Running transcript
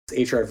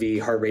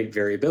HRV, heart rate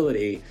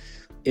variability,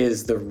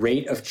 is the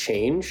rate of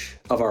change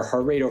of our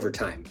heart rate over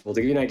time. Well, to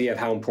give you an idea of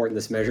how important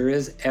this measure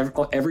is,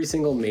 every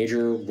single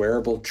major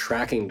wearable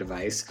tracking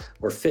device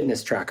or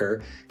fitness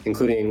tracker,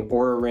 including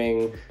Oura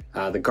Ring,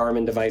 the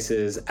Garmin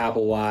devices,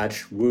 Apple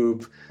Watch,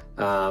 Whoop,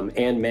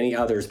 and many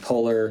others,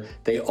 Polar,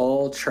 they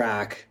all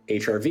track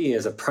HRV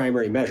as a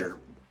primary measure.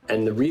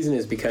 And the reason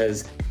is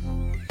because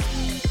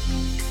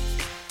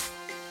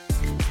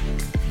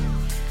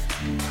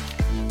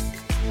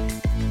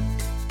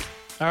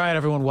all right,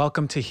 everyone,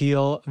 welcome to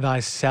Heal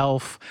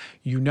Thyself.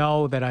 You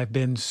know that I've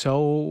been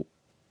so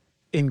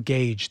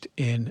engaged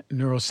in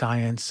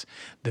neuroscience,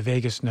 the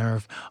vagus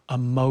nerve,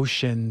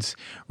 emotions,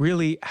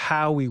 really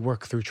how we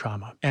work through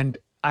trauma. And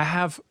I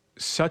have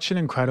such an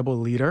incredible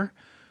leader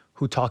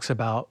who talks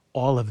about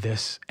all of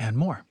this and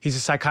more. He's a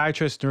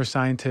psychiatrist,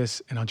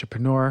 neuroscientist, an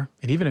entrepreneur,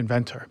 and even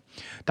inventor.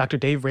 Dr.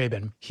 Dave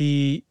Rabin,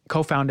 he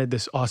co-founded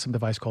this awesome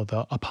device called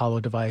the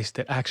Apollo device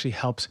that actually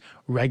helps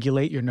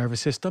regulate your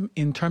nervous system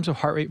in terms of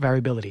heart rate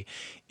variability.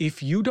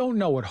 If you don't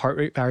know what heart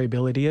rate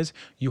variability is,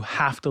 you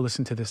have to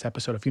listen to this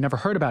episode. If you never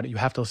heard about it, you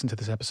have to listen to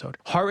this episode.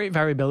 Heart rate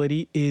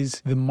variability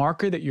is the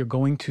marker that you're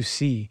going to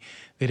see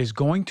that is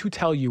going to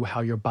tell you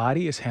how your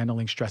body is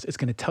handling stress. It's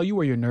going to tell you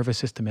where your nervous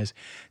system is.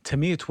 To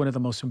me, it's one of the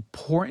most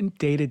important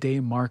day-to-day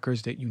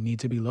markers that you need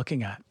to be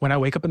looking at. When I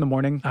wake up in the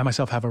morning, I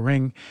myself have a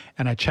ring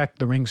and I check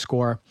the ring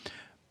score.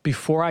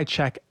 Before I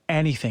check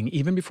anything,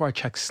 even before I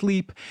check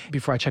sleep,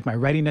 before I check my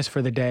readiness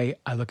for the day,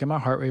 I look at my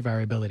heart rate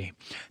variability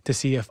to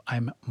see if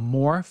I'm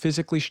more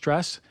physically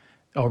stressed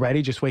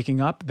already just waking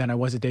up than I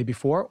was the day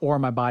before, or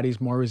my body's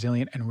more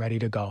resilient and ready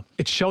to go.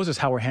 It shows us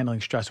how we're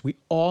handling stress. We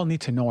all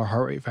need to know our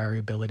heart rate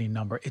variability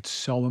number. It's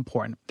so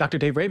important. Dr.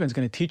 Dave Rabin is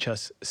going to teach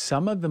us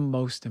some of the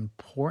most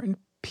important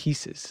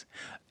pieces,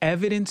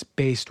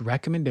 evidence-based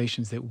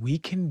recommendations that we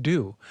can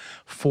do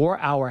for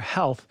our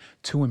health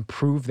to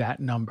improve that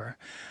number.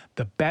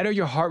 The better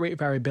your heart rate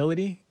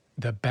variability,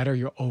 the better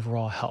your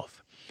overall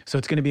health. So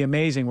it's going to be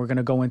amazing. We're going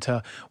to go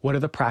into what are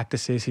the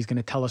practices. He's going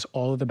to tell us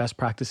all of the best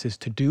practices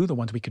to do, the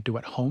ones we could do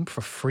at home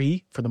for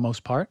free for the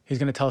most part. He's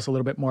going to tell us a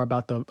little bit more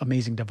about the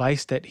amazing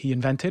device that he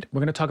invented.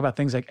 We're going to talk about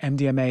things like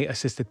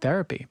MDMA-assisted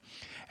therapy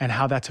and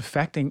how that's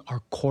affecting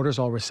our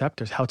cortisol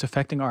receptors, how it's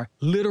affecting our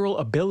literal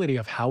ability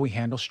of how we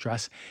handle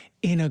stress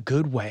in a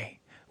good way.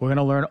 We're going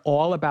to learn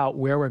all about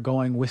where we're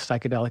going with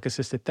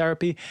psychedelic-assisted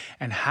therapy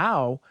and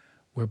how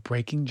we're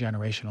breaking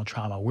generational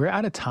trauma. We're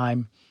at a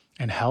time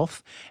in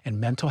health and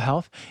mental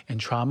health and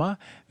trauma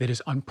that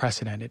is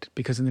unprecedented,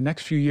 because in the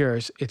next few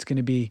years, it's going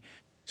to be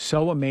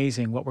so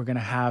amazing what we're going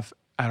to have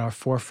at our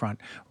forefront,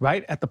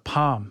 right at the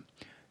palm,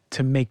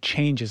 to make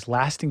changes,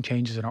 lasting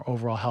changes in our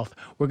overall health.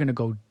 We're going to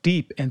go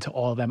deep into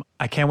all of them.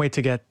 I can't wait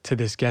to get to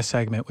this guest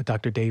segment with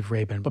Dr. Dave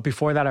Rabin. But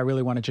before that, I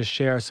really want to just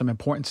share some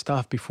important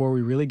stuff before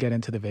we really get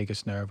into the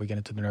vagus nerve, we get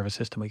into the nervous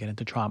system, we get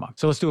into trauma.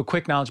 So let's do a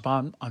quick knowledge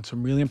bomb on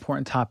some really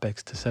important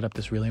topics to set up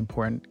this really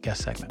important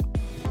guest segment.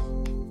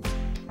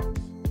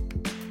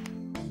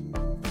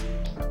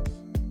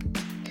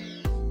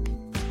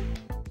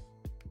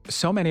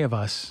 So many of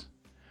us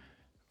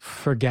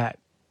forget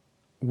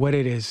what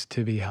it is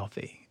to be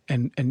healthy.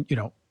 And you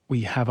know,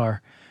 we have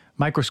our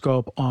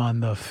microscope on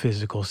the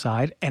physical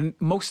side, and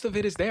most of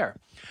it is there.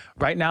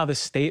 Right now, the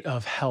state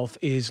of health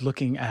is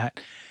looking at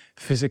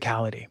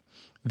physicality,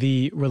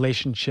 the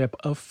relationship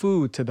of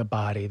food to the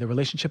body, the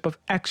relationship of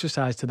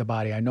exercise to the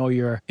body. I know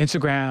your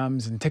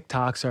Instagrams and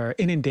TikToks are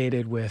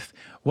inundated with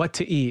what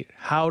to eat,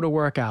 how to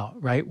work out,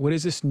 right? What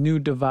is this new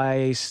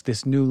device,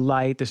 this new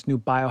light, this new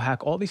biohack,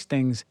 all these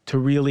things to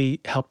really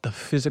help the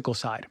physical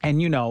side.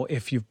 And you know,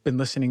 if you've been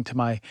listening to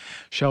my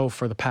show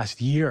for the past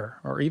year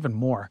or even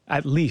more,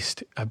 at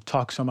least I've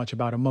talked so much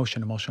about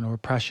emotion, emotional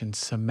repression,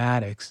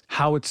 somatics,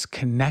 how it's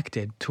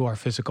connected to our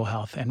physical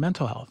health and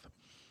mental health.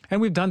 And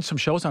we've done some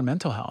shows on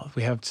mental health.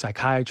 We have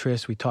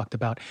psychiatrists. We talked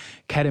about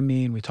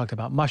ketamine. We talked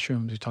about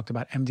mushrooms. We talked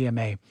about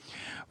MDMA.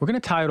 We're going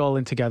to tie it all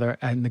in together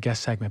in the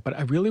guest segment. But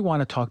I really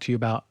want to talk to you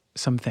about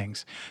some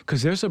things,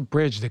 because there's a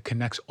bridge that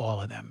connects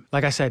all of them.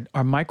 Like I said,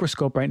 our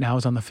microscope right now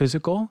is on the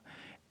physical,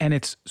 and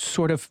it's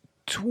sort of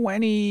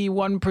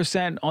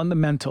 21% on the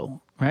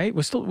mental, right?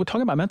 We're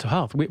talking about mental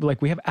health.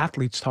 We have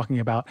athletes talking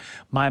about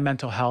my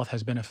mental health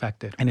has been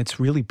affected. And it's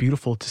really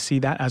beautiful to see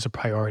that as a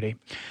priority.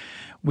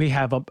 We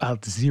have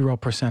about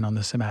 0% on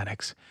the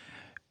somatics.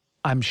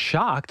 I'm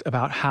shocked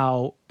about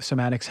how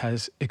somatics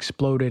has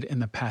exploded in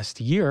the past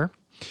year.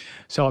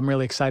 So I'm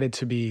really excited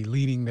to be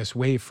leading this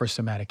wave for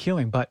somatic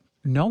healing. But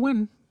no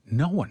one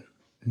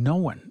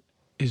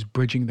is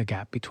bridging the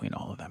gap between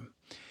all of them.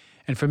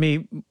 And for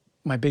me,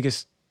 my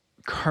biggest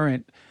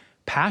current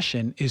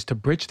passion is to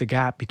bridge the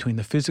gap between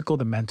the physical,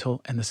 the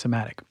mental, and the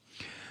somatic.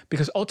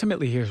 Because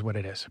ultimately, here's what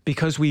it is.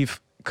 Because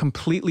we've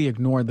completely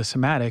ignored the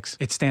somatics,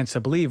 it stands to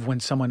believe when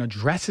someone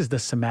addresses the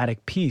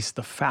somatic piece,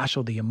 the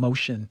fascial, the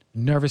emotion,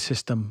 nervous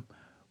system,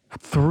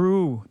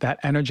 through that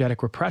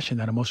energetic repression,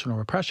 that emotional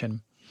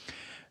repression,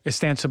 it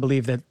stands to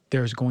believe that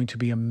there's going to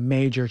be a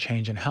major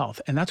change in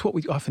health. And that's what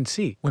we often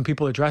see. When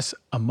people address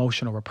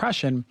emotional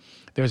repression,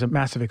 there's a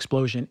massive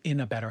explosion in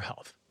a better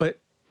health.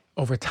 But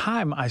Over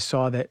time, I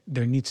saw that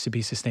there needs to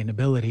be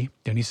sustainability.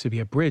 There needs to be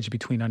a bridge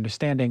between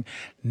understanding.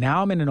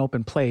 Now I'm in an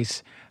open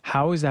place.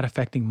 How is that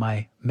affecting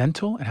my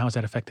mental and how is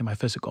that affecting my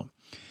physical?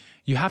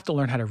 You have to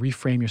learn how to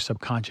reframe your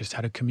subconscious,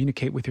 how to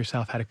communicate with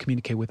yourself, how to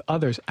communicate with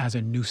others as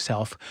a new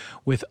self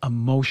with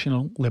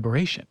emotional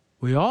liberation.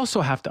 We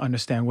also have to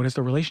understand what is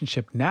the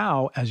relationship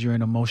now as you're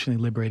an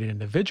emotionally liberated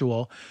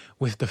individual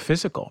with the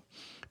physical,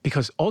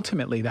 because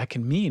ultimately that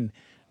can mean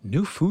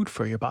new food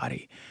for your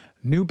body,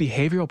 new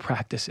behavioral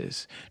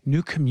practices,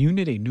 new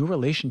community, new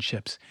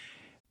relationships.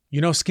 You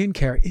know,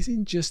 skincare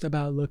isn't just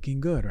about looking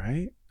good,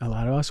 right? A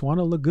lot of us want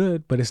to look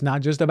good, but it's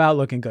not just about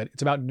looking good.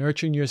 It's about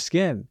nurturing your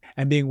skin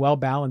and being well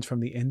balanced from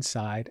the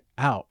inside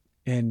out.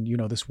 And, you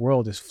know, this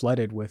world is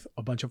flooded with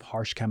a bunch of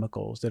harsh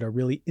chemicals that are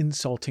really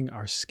insulting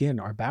our skin,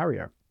 our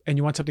barrier. And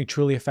you want something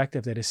truly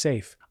effective that is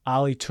safe.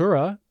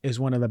 Alitura is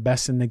one of the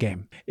best in the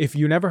game. If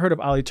you never heard of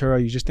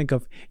Alitura, you just think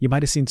of, you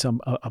might have seen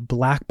some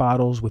black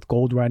bottles with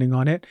gold writing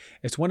on it.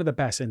 It's one of the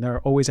best, and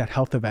they're always at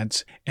health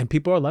events, and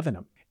people are loving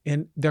them.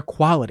 And their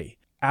quality.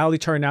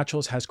 Alitura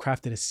Naturals has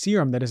crafted a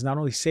serum that is not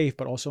only safe,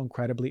 but also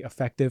incredibly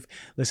effective.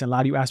 Listen, a lot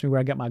of you ask me where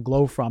I get my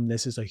glow from.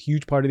 This is a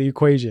huge part of the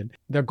equation.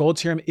 Their gold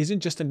serum isn't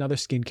just another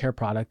skincare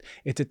product.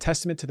 It's a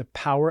testament to the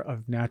power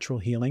of natural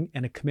healing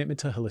and a commitment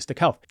to holistic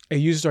health. It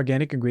uses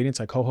organic ingredients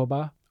like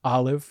jojoba,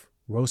 olive,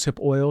 rosehip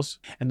oils,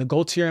 and the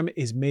gold serum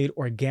is made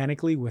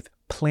organically with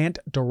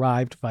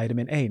plant-derived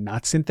vitamin A,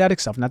 not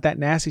synthetic stuff, not that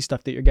nasty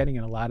stuff that you're getting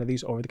in a lot of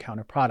these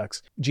over-the-counter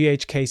products.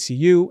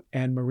 GHKCU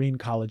and marine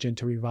collagen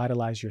to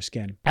revitalize your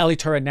skin.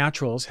 Alitura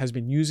Naturals has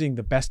been using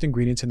the best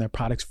ingredients in their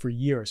products for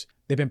years.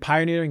 They've been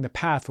pioneering the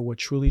path for what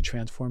truly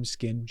transformed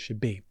skin should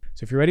be.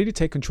 So if you're ready to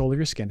take control of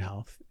your skin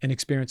health and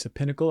experience the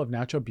pinnacle of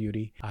natural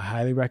beauty, I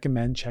highly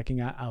recommend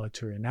checking out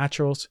Alitura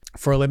Naturals.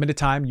 For a limited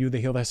time, you, the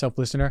Heal Thyself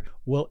listener,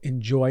 will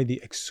enjoy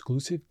the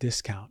exclusive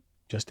discount,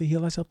 just the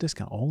Heal Thyself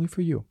discount, only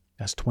for you.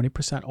 That's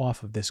 20%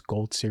 off of this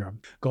gold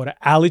serum. Go to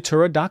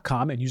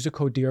alitura.com and use the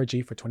code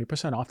DRG for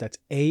 20% off. That's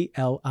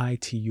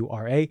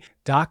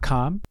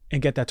ALITURA.com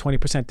and get that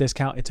 20%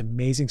 discount. It's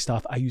amazing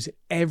stuff. I use it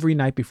every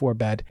night before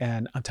bed,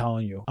 and I'm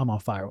telling you, I'm on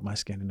fire with my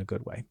skin in a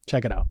good way.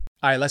 Check it out.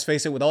 All right, let's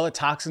face it, with all the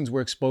toxins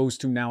we're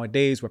exposed to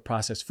nowadays with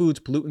processed foods,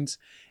 pollutants,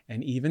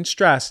 and even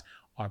stress,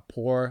 our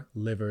poor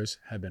livers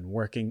have been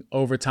working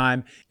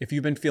overtime. If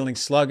you've been feeling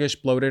sluggish,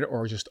 bloated,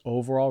 or just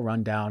overall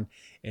run down,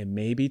 it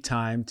may be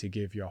time to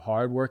give your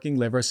hardworking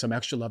liver some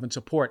extra love and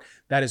support.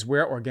 That is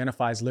where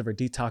Organifi's Liver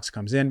Detox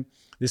comes in.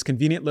 This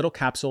convenient little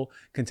capsule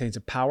contains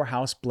a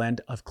powerhouse blend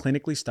of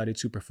clinically studied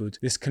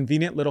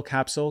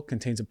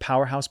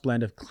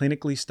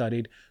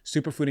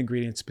superfood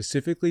ingredients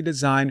specifically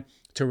designed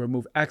to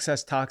remove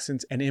excess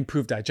toxins and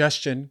improve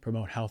digestion,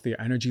 promote healthier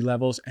energy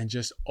levels, and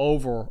just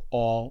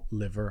overall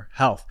liver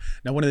health.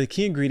 Now, one of the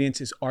key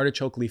ingredients is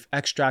artichoke leaf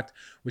extract,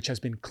 which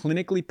has been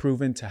clinically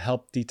proven to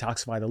help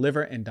detoxify the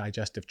liver and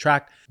digestive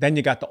tract. Then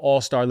you got the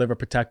all-star liver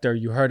protector.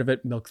 You heard of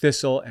it, milk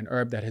thistle, an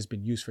herb that has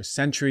been used for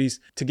centuries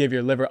to give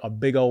your liver a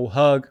big old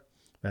hug.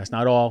 That's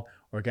not all.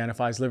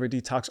 Organifi's Liver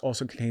Detox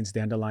also contains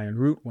dandelion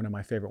root, one of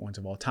my favorite ones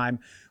of all time,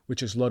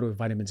 which is loaded with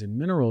vitamins and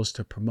minerals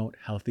to promote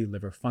healthy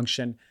liver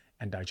function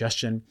and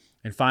digestion.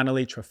 And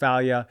finally,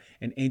 Triphalia,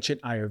 an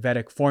ancient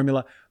Ayurvedic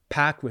formula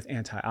packed with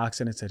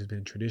antioxidants that has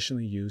been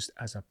traditionally used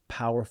as a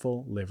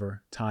powerful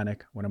liver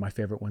tonic, one of my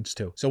favorite ones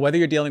too. So whether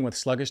you're dealing with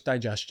sluggish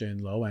digestion,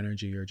 low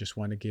energy, or just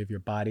want to give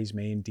your body's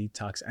main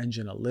detox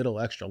engine a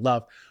little extra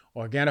love,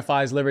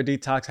 Organifi's Liver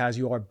Detox has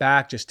your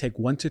back. Just take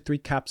 1 to 3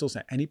 capsules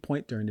at any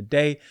point during the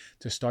day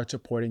to start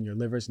supporting your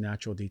liver's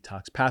natural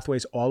detox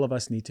pathways. All of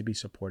us need to be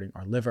supporting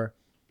our liver.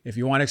 If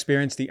you want to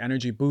experience the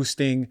energy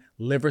boosting,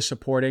 liver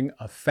supporting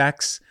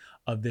effects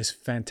of this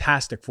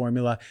fantastic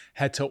formula,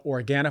 head to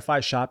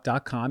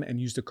OrganifiShop.com and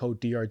use the code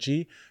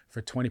DRG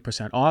for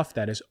 20% off.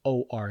 That is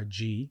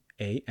ORGANIFI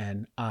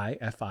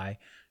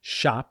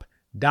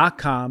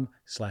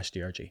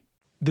shop.com/DRG.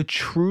 The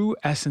true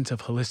essence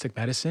of holistic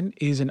medicine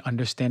is an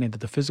understanding that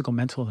the physical,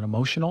 mental, and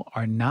emotional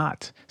are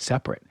not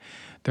separate.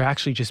 They're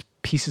actually just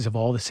pieces of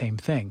all the same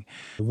thing.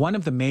 One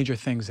of the major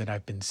things that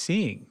I've been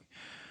seeing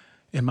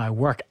in my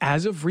work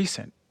as of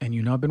recent, and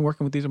you know I've been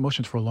working with these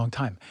emotions for a long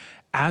time,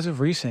 as of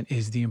recent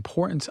is the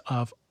importance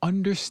of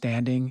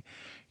understanding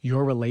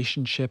your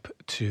relationship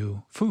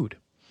to food.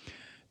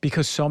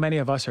 Because so many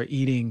of us are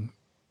eating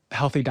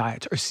healthy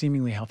diets or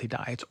seemingly healthy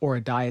diets, or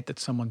a diet that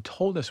someone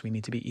told us we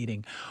need to be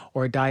eating,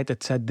 or a diet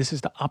that said this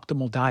is the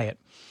optimal diet.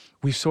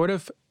 We've sort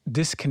of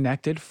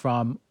disconnected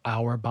from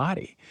our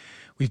body.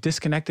 We've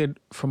disconnected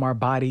from our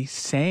body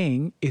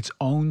saying its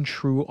own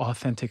true,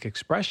 authentic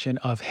expression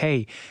of,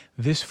 hey,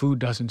 this food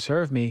doesn't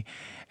serve me,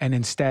 and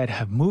instead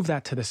have moved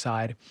that to the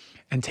side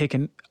and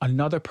taken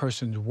another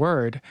person's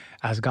word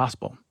as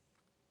gospel.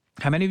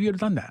 How many of you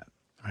have done that?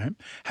 Right?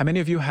 How many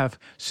of you have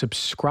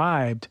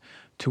subscribed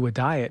to a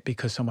diet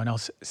because someone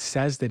else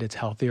says that it's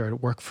healthy or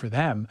it worked for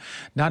them,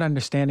 not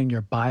understanding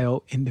your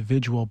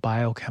individual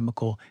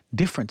biochemical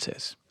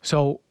differences?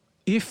 So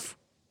if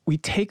we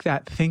take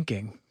that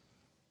thinking,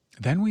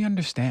 then we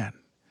understand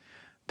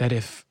that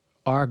if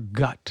our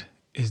gut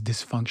is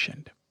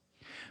dysfunctioned,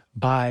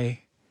 by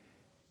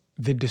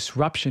the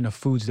disruption of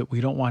foods that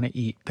we don't want to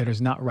eat that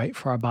is not right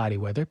for our body,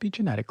 whether it be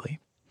genetically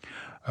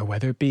or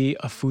whether it be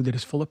a food that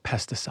is full of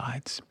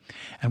pesticides.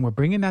 And we're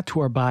bringing that to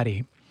our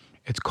body.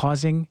 It's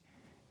causing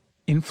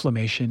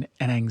inflammation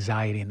and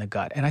anxiety in the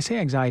gut. And I say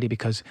anxiety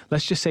because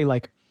let's just say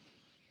like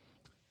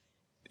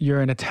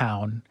you're in a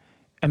town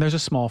and there's a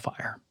small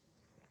fire.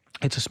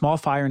 It's a small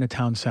fire in a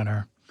town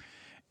center.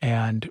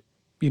 And,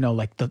 you know,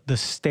 like the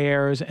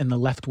stairs and the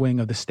left wing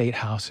of the State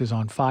House is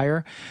on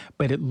fire,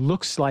 but it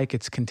looks like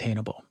it's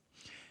containable.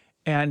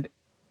 And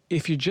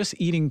if you're just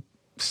eating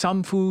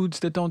some foods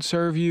that don't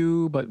serve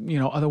you, but, you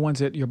know, other ones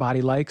that your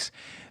body likes,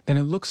 then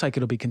it looks like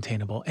it'll be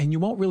containable. And you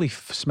won't really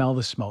smell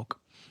the smoke.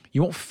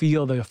 You won't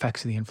feel the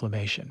effects of the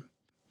inflammation,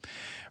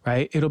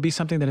 right? It'll be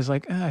something that is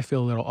like, I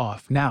feel a little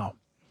off. Now,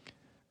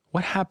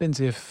 what happens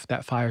if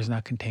that fire is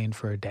not contained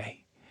for a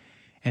day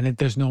and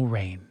there's no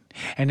rain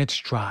and it's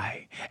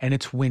dry and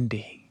it's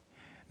windy?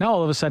 Now,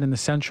 all of a sudden, the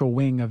central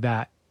wing of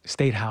that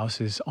State House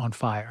is on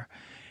fire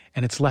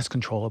and it's less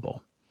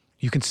controllable.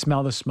 You can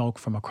smell the smoke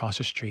from across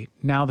the street.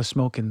 Now the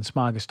smoke and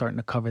smog is starting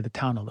to cover the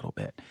town a little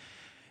bit.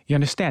 You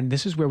understand,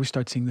 this is where we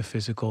start seeing the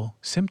physical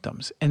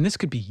symptoms. And this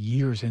could be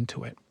years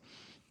into it.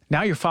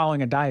 Now you're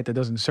following a diet that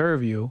doesn't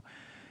serve you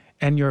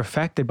and you're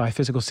affected by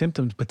physical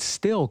symptoms, but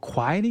still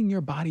quieting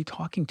your body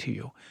talking to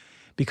you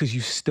because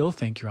you still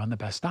think you're on the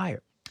best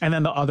diet. And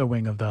then the other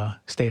wing of the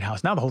State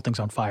House, now the whole thing's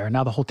on fire.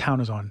 Now the whole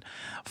town is on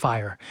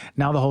fire.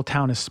 Now the whole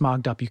town is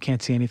smogged up. You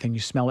can't see anything. You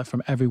smell it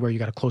from everywhere. You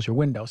got to close your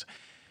windows.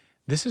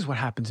 This is what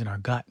happens in our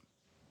gut.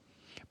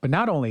 But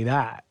not only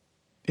that,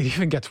 it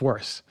even gets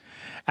worse.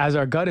 As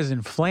our gut is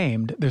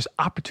inflamed, there's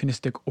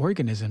opportunistic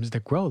organisms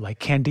that grow like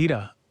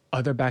candida,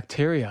 other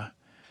bacteria,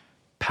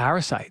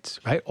 parasites,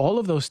 right? All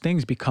of those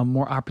things become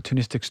more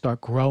opportunistic, start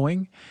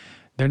growing.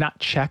 They're not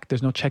checked.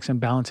 There's no checks and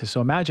balances.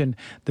 So imagine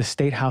the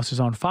State House is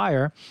on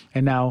fire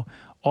and now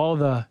all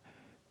the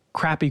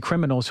crappy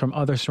criminals from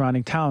other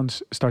surrounding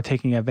towns start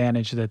taking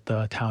advantage that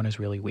the town is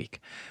really weak.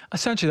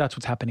 Essentially, that's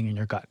what's happening in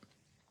your gut.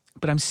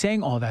 But I'm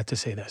saying all that to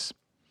say this.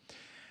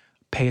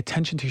 Pay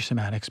attention to your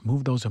somatics,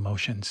 move those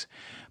emotions,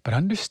 but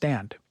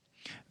understand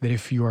that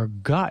if your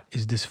gut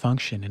is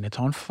dysfunction and it's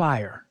on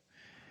fire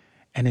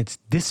and it's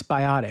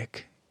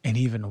dysbiotic and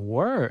even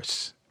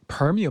worse,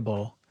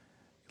 permeable,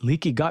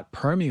 leaky gut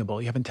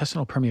permeable, you have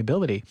intestinal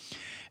permeability,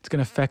 it's going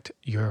to affect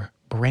your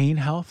brain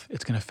health,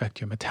 it's going to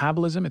affect your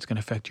metabolism, it's going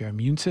to affect your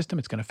immune system,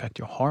 it's going to affect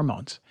your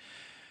hormones.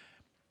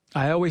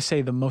 I always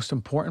say the most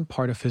important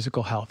part of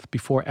physical health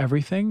before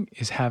everything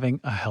is having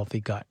a healthy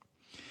gut.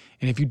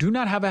 And if you do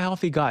not have a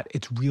healthy gut,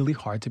 it's really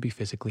hard to be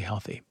physically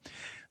healthy.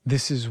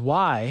 This is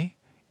why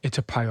it's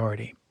a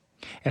priority.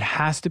 It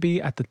has to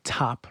be at the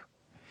top.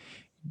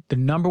 The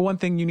number one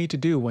thing you need to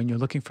do when you're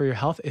looking for your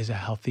health is a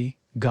healthy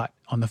gut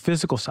on the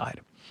physical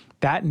side.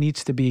 That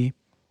needs to be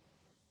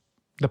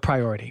the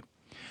priority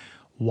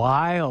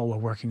while we're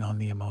working on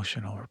the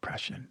emotional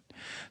repression.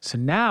 So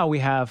now we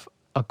have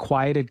a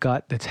quieted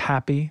gut that's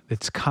happy,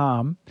 that's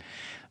calm.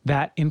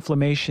 That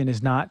inflammation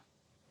is not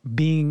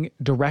being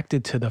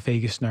directed to the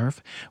vagus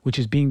nerve, which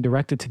is being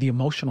directed to the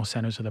emotional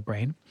centers of the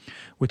brain,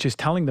 which is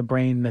telling the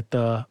brain that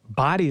the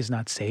body is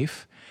not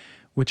safe,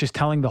 which is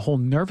telling the whole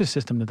nervous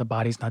system that the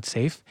body's not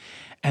safe.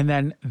 And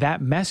then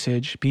that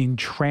message being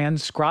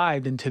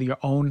transcribed into your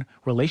own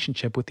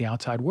relationship with the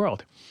outside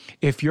world.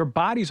 If your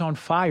body's on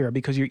fire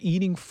because you're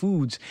eating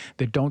foods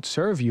that don't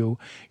serve you,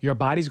 your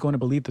body's going to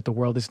believe that the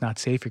world is not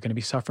safe. You're going to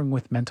be suffering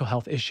with mental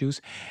health issues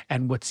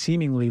and what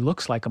seemingly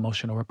looks like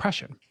emotional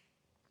repression.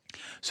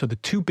 So the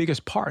two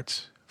biggest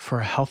parts for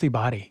a healthy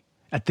body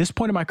at this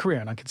point in my career,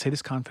 and I can say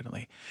this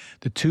confidently,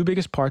 the two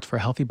biggest parts for a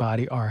healthy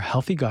body are a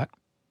healthy gut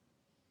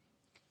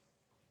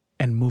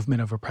and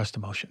movement of repressed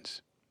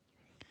emotions.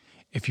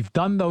 If you've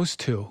done those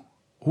two,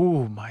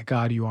 oh my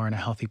God, you are in a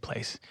healthy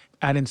place.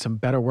 Add in some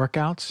better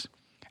workouts,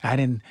 add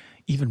in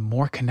even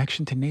more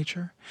connection to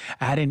nature,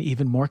 add in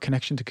even more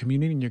connection to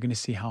community, and you're going to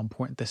see how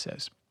important this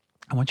is.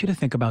 I want you to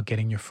think about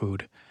getting your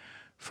food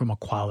from a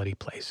quality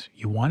place.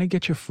 You want to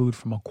get your food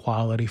from a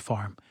quality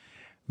farm.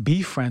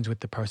 Be friends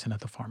with the person at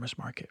the farmer's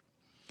market.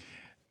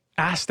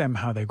 Ask them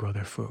how they grow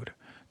their food.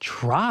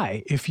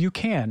 Try, if you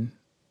can,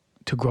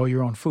 to grow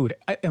your own food.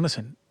 And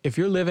listen, if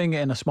you're living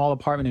in a small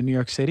apartment in New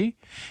York City,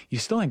 you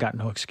still ain't got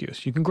no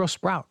excuse. You can grow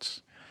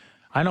sprouts.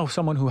 I know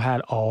someone who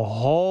had a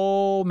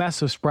whole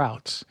mess of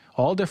sprouts,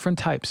 all different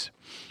types.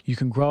 You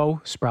can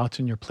grow sprouts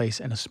in your place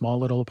in a small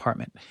little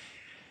apartment.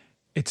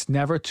 It's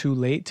never too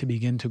late to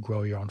begin to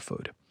grow your own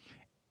food.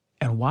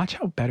 And watch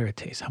how better it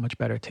tastes, how much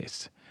better it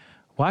tastes.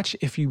 Watch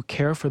if you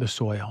care for the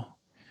soil.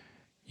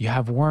 You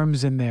have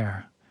worms in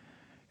there.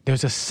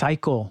 There's a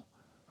cycle,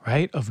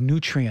 right, of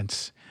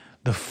nutrients.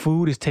 The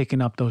food is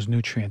taking up those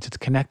nutrients. It's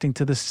connecting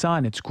to the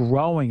sun. It's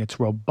growing. It's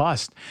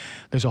robust.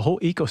 There's a whole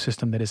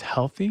ecosystem that is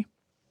healthy.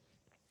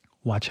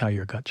 Watch how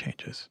your gut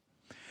changes.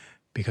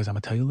 Because I'm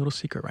going to tell you a little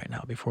secret right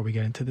now before we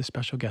get into this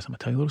special guest. I'm going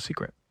to tell you a little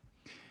secret.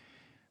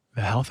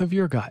 The health of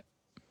your gut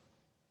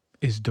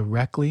is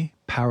directly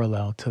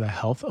parallel to the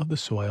health of the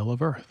soil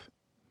of Earth.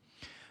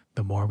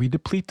 The more we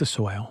deplete the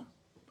soil,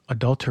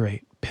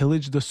 adulterate,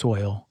 pillage the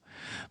soil,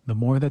 the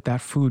more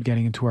that food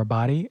getting into our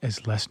body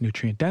is less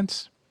nutrient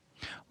dense,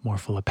 more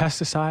full of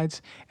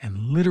pesticides, and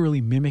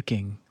literally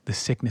mimicking the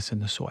sickness in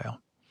the soil.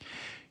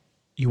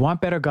 You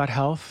want better gut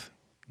health?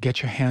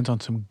 Get your hands on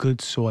some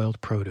good soiled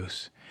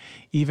produce.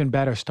 Even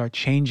better, start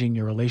changing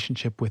your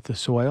relationship with the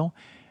soil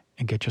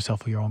and get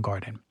yourself your own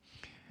garden.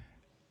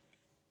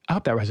 I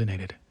hope that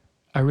resonated.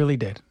 I really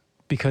did.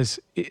 Because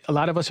a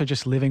lot of us are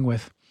just living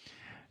with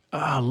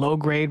low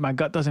grade, my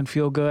gut doesn't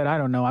feel good. I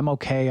don't know, I'm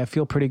okay. I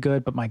feel pretty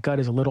good, but my gut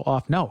is a little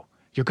off. No,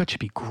 your gut should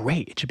be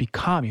great. It should be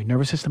calm. Your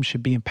nervous system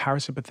should be in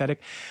parasympathetic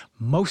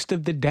most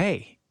of the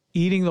day.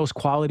 Eating those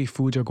quality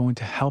foods are going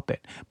to help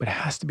it, but it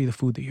has to be the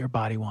food that your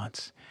body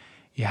wants.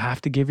 You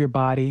have to give your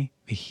body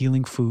the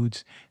healing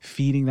foods,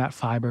 feeding that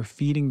fiber,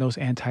 feeding those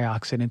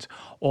antioxidants,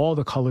 all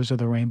the colors of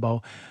the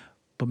rainbow,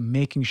 but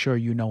making sure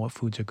you know what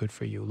foods are good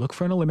for you. Look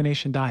for an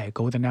elimination diet.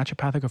 Go with a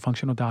naturopathic or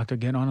functional doctor,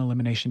 get on an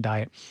elimination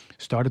diet,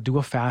 start to do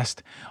a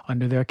fast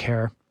under their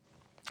care,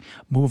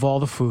 move all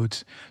the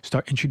foods,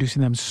 start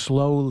introducing them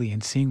slowly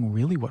and seeing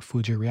really what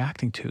foods you're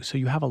reacting to. So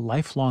you have a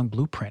lifelong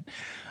blueprint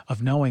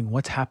of knowing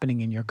what's happening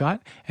in your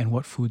gut and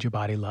what foods your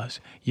body loves.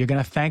 You're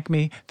going to thank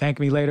me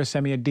later,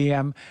 send me a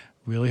DM.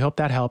 Really hope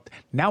that helped.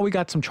 Now we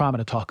got some trauma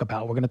to talk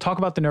about. We're going to talk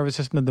about the nervous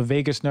system, the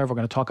vagus nerve. We're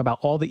going to talk about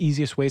all the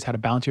easiest ways how to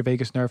balance your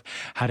vagus nerve,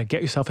 how to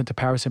get yourself into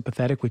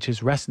parasympathetic, which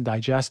is rest and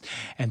digest,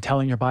 and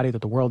telling your body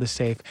that the world is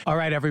safe. All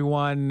right,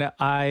 everyone.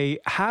 I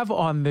have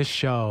on this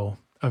show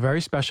a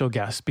very special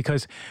guest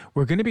because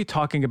we're going to be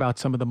talking about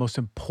some of the most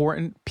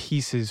important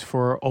pieces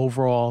for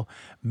overall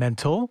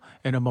mental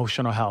and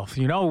emotional health.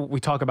 You know,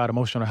 we talk about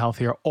emotional health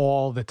here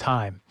all the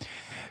time.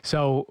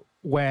 So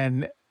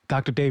when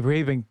Dr. Dave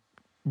Rabin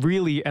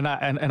really, and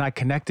I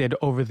connected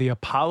over the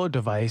Apollo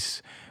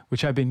device,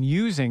 which I've been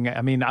using.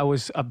 I mean,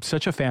 I'm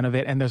such a fan of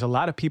it, and there's a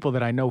lot of people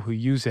that I know who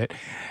use it.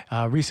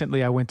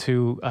 Recently, I went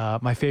to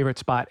my favorite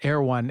spot,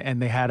 Air One, and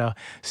they had a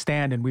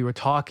stand, and we were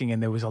talking, and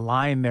there was a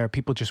line there.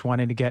 People just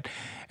wanted to get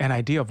an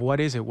idea of what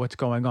is it, what's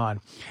going on.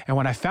 And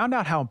when I found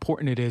out how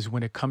important it is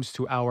when it comes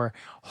to our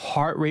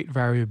heart rate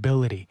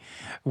variability,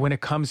 when it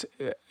comes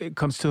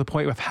to the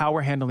point with how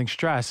we're handling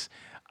stress,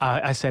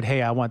 I said,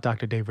 hey, I want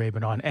Dr. Dave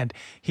Rabin on. And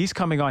he's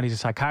coming on. He's a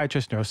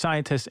psychiatrist,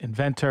 neuroscientist,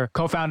 inventor,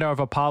 co-founder of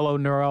Apollo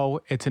Neuro.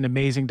 It's an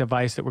amazing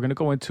device that we're going to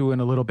go into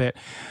in a little bit.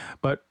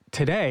 But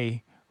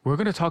today, we're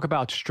going to talk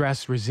about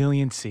stress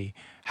resiliency,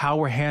 how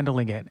we're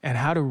handling it, and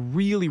how to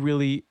really,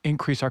 really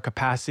increase our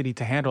capacity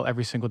to handle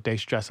every single day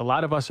stress. A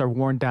lot of us are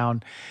worn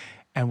down,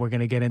 and we're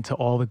going to get into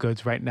all the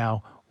goods right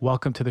now.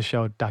 Welcome to the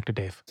show, Dr.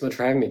 Dave. Thanks so much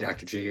for having me,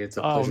 Dr. G. It's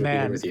a pleasure to be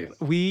here with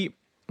you.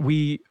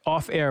 We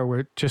off air,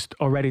 we're just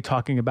already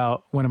talking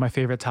about one of my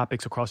favorite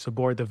topics across the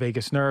board, the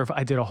vagus nerve.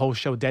 I did a whole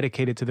show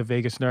dedicated to the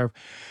vagus nerve.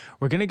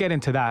 We're going to get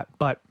into that.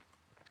 But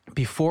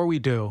before we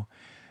do,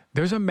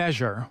 there's a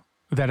measure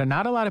that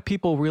not a lot of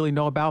people really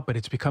know about, but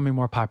it's becoming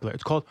more popular.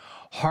 It's called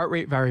heart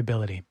rate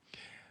variability.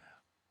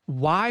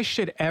 Why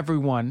should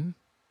everyone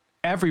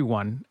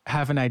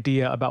have an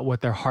idea about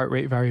what their heart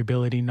rate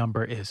variability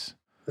number is?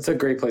 That's a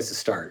great place to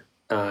start.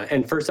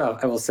 And first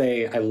off, I will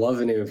say I love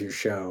the name of your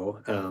show.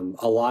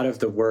 A lot of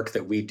the work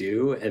that we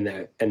do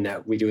and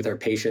that we do with our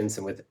patients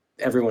and with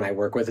everyone I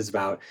work with is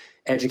about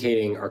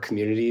educating our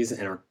communities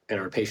and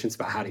our patients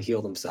about how to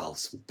heal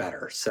themselves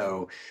better.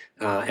 So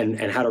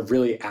and how to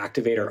really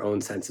activate our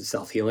own sense of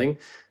self-healing.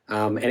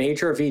 And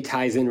HRV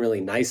ties in really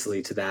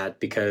nicely to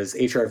that because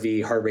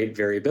HRV, heart rate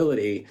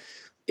variability,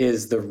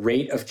 is the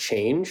rate of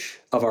change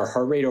of our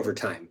heart rate over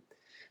time.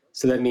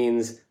 So that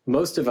means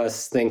most of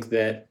us think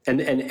that, and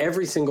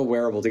every single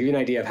wearable, to give you an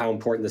idea of how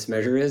important this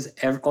measure is,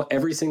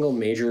 every single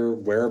major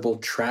wearable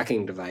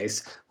tracking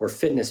device or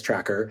fitness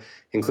tracker,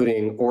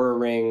 including Oura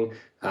Ring,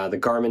 the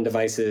Garmin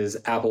devices,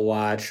 Apple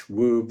Watch,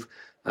 Whoop,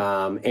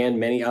 and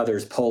many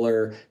others,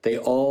 Polar, they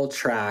all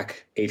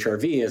track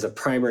HRV as a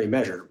primary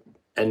measure.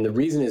 And the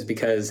reason is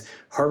because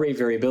heart rate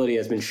variability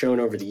has been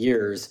shown over the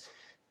years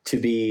to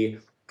be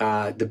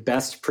the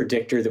best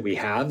predictor that we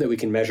have that we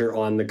can measure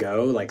on the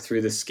go, like through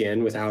the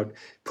skin without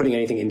putting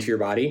anything into your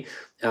body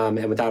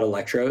and without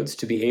electrodes,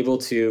 to be able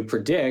to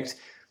predict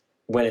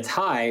when it's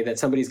high that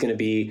somebody's going to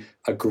be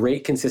a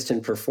great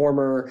consistent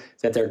performer,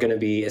 that they're going to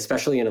be,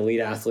 especially in elite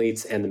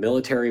athletes and the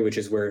military, which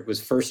is where it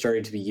was first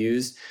started to be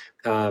used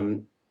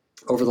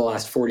over the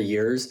last 40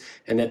 years,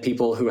 and that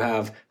people who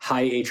have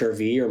high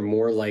HRV are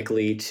more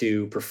likely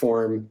to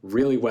perform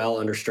really well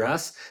under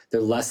stress.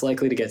 They're less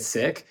likely to get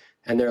sick,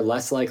 and they're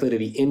less likely to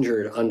be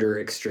injured under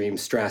extreme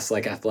stress,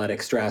 like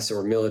athletic stress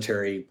or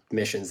military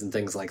missions and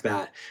things like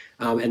that.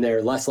 And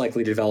they're less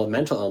likely to develop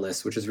mental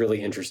illness, which is really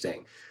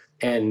interesting.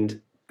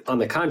 And on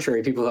the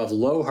contrary, people who have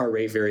low heart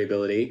rate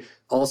variability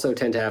also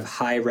tend to have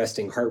high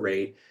resting heart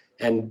rate.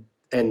 And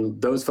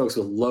those folks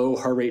with low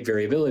heart rate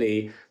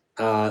variability,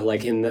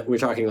 we're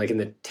talking like in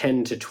the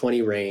 10 to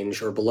 20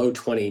 range or below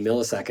 20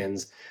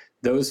 milliseconds,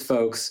 those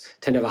folks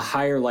tend to have a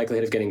higher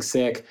likelihood of getting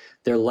sick.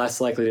 They're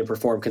less likely to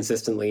perform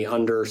consistently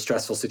under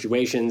stressful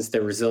situations.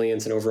 Their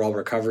resilience and overall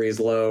recovery is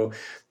low.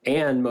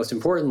 And most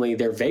importantly,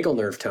 their vagal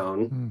nerve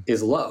tone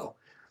is low.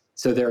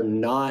 So they're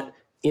not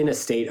in a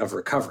state of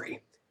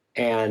recovery.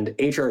 And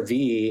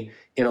HRV,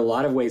 in a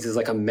lot of ways, is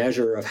like a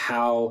measure of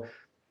how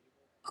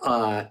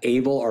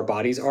able our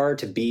bodies are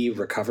to be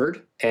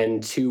recovered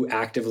and to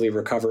actively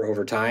recover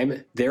over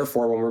time.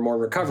 Therefore, when we're more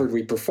recovered,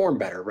 we perform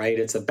better, right?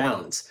 It's a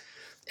balance.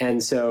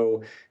 And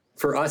so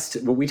for us,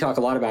 what we talk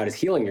a lot about is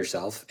healing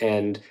yourself,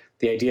 and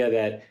the idea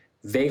that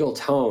vagal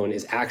tone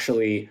is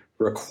actually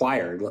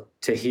required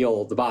to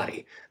heal the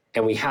body.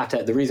 And we have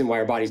to, the reason why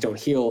our bodies don't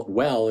heal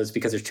well is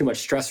because there's too much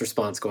stress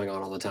response going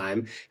on all the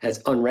time, and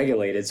it's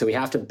unregulated. So we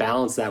have to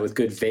balance that with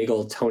good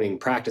vagal toning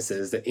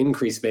practices that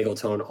increase vagal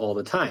tone all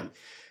the time.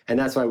 And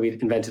that's why we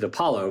invented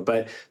Apollo.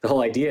 But the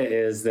whole idea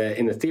is that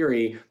in the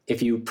theory,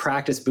 if you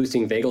practice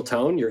boosting vagal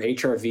tone, your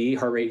HRV,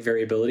 heart rate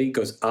variability,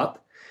 goes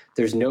up.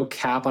 There's no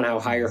cap on how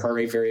high your heart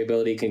rate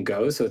variability can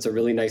go. So it's a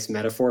really nice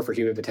metaphor for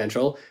human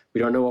potential. We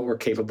don't know what we're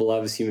capable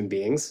of as human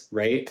beings,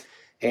 right?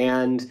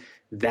 And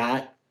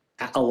that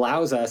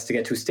allows us to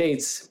get to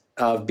states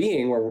of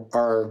being where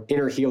our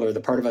inner healer,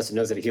 the part of us that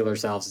knows how to heal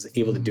ourselves, is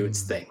able to do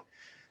its thing.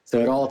 So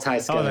it all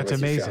ties together. Oh, that's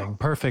amazing.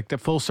 Perfect. A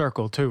full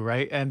circle too,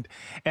 right? And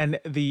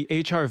the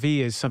HRV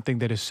is something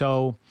that is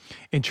so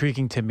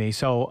intriguing to me.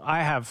 So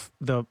I have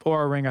the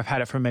Oura Ring. I've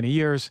had it for many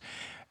years.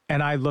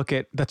 And I look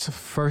at, that's the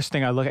first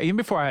thing I look at. Even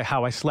before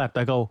how I slept,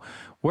 I go,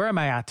 where am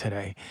I at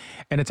today?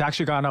 And it's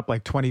actually gone up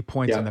like 20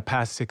 points in the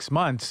past 6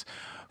 months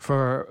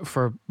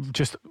for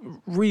just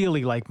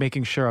really like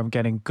making sure I'm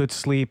getting good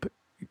sleep,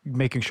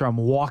 making sure I'm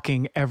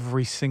walking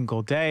every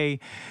single day,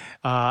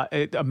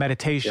 a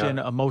meditation,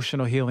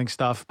 emotional healing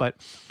stuff. But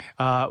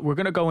we're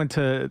going to go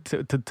into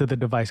the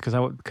device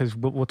because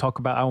we'll talk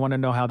about, I want to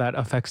know how that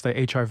affects the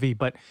HRV.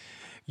 But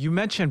you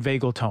mentioned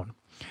vagal tone.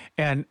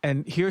 And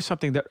here's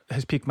something that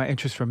has piqued my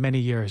interest for many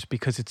years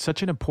because it's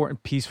such an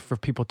important piece for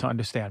people to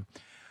understand.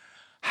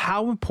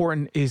 How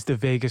important is the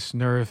vagus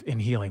nerve in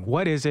healing?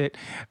 What is it?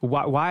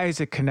 Why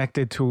is it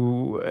connected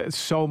to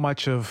so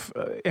much of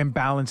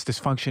imbalance,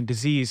 dysfunction,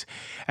 disease?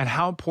 And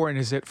how important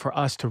is it for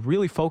us to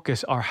really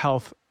focus our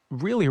health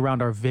really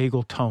around our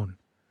vagal tone?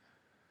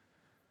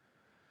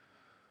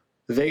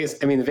 The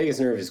vagus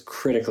nerve is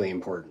critically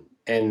important.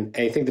 And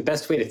I think the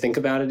best way to think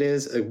about it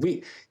is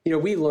we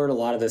learn a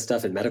lot of this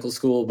stuff in medical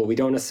school, but we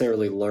don't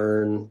necessarily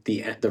learn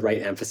the right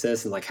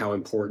emphasis and like how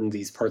important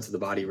these parts of the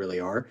body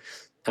really are.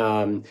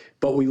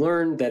 But we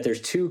learned that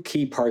there's two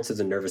key parts of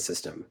the nervous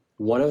system.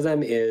 One of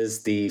them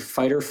is the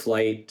fight or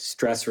flight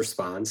stress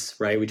response,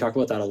 right? We talk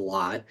about that a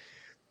lot.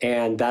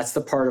 And that's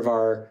the part of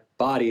our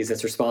bodies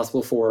that's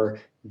responsible for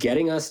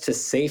getting us to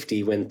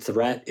safety when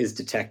threat is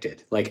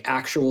detected, like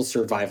actual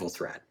survival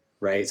threat,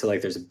 right? So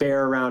like there's a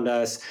bear around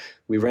us,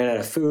 we ran out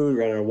of food,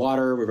 ran out of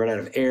water, we ran out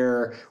of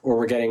air, or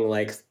we're getting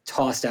like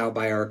tossed out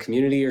by our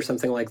community or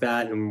something like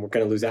that, and we're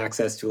going to lose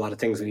access to a lot of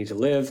things we need to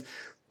live.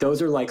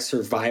 Those are like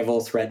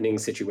survival threatening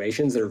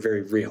situations that are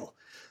very real.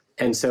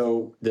 And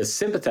so the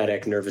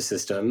sympathetic nervous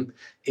system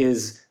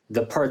is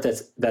the part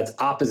that's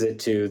opposite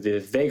to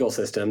the vagal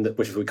system,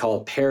 which we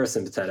call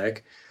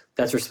parasympathetic,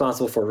 that's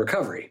responsible for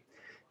recovery.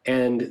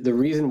 And the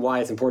reason why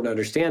it's important to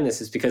understand this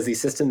is because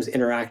these systems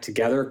interact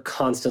together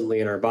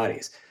constantly in our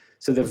bodies.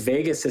 So the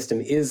vagus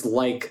system is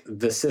like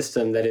the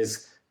system that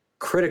is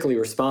critically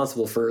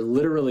responsible for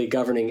literally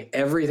governing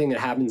everything that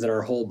happens in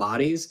our whole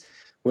bodies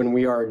when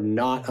we are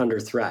not under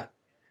threat.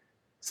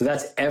 So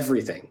that's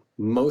everything,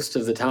 most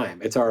of the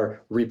time. It's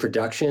our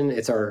reproduction,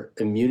 it's our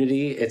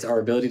immunity, it's our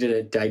ability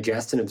to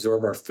digest and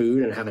absorb our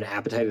food and have an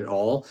appetite at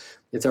all.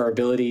 It's our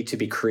ability to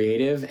be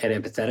creative and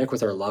empathetic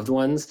with our loved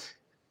ones,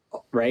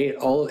 right?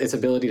 All its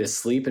ability to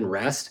sleep and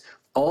rest.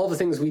 All the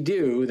things we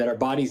do that our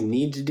bodies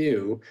need to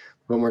do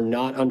when we're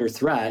not under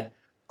threat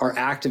are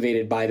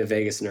activated by the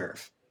vagus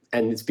nerve.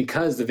 And it's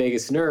because the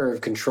vagus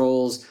nerve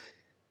controls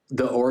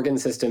the organ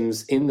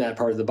systems in that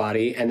part of the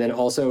body, and then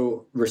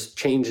also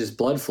changes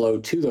blood flow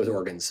to those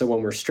organs. So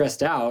when we're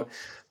stressed out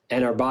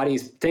and our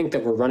bodies think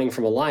that we're running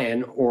from a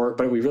lion,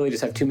 but we really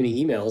just have too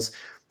many emails,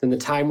 then the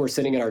time we're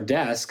sitting at our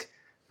desk,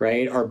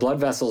 right, our blood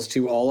vessels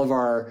to all of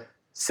our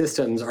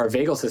systems, our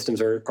vagal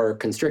systems are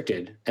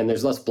constricted, and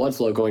there's less blood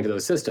flow going to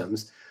those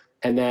systems.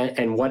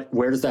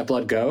 Where does that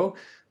blood go?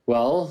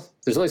 Well,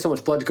 there's only so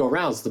much blood to go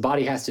around, so the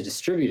body has to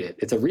distribute it.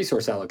 It's a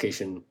resource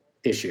allocation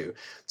issue.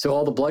 So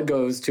all the blood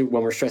goes to,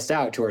 when we're stressed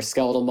out, to our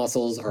skeletal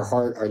muscles, our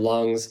heart, our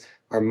lungs,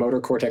 our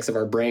motor cortex of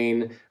our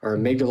brain, our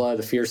amygdala,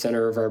 the fear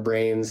center of our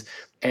brains,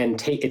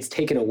 and it's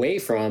taken away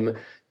from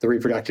the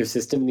reproductive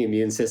system, the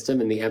immune system,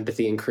 and the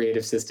empathy and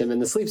creative system,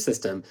 and the sleep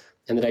system,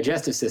 and the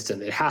digestive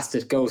system. It has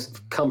to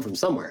come from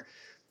somewhere.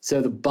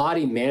 So the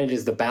body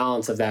manages the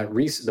balance of that,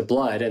 the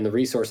blood and the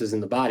resources in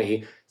the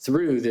body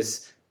through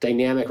this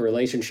dynamic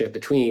relationship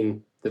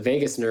between the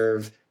vagus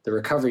nerve, the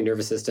recovery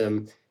nervous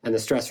system, and the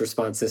stress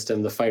response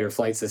system, the fight or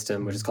flight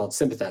system, which is called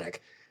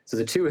sympathetic. So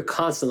the two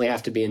constantly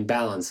have to be in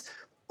balance,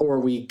 or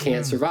we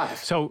can't survive.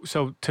 So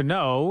to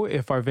know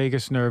if our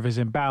vagus nerve is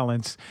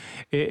imbalanced,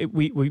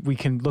 we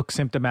can look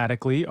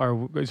symptomatically.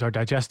 Is our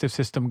digestive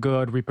system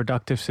good?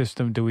 Reproductive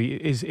system?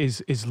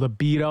 Is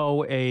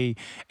libido a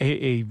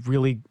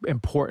really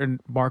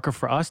important marker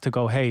for us to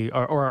go, hey,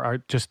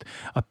 or just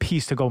a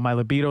piece to go, my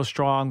libido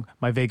strong,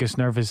 my vagus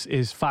nerve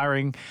is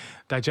firing,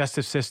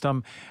 digestive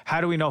system.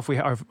 How do we know if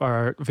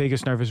our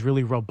vagus nerve is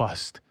really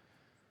robust?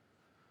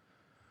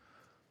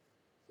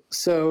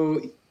 So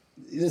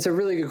it's a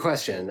really good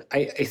question.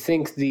 I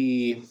think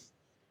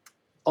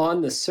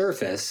on the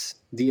surface,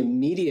 the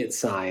immediate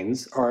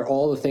signs are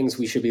all the things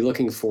we should be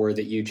looking for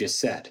that you just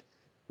said,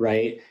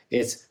 right?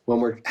 It's when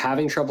we're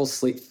having trouble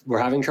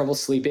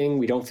sleeping,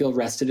 we don't feel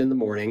rested in the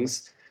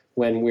mornings.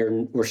 When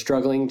we're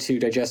struggling to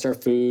digest our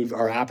food,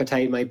 our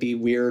appetite might be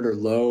weird or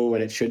low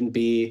when it shouldn't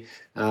be.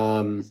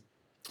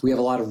 We have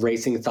a lot of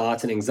racing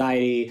thoughts and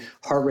anxiety,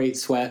 heart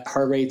rate's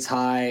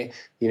high,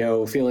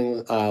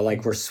 feeling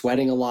like we're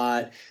sweating a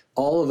lot.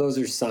 All of those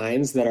are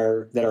signs that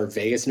our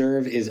vagus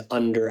nerve is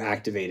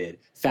underactivated.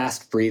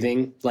 Fast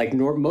breathing, like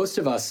most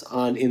of us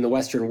in the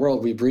Western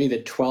world, we breathe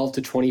at 12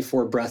 to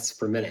 24 breaths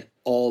per minute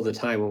all the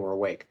time when we're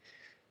awake.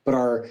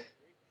 But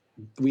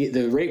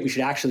the rate we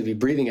should actually be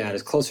breathing at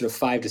is closer to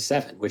 5 to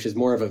 7, which is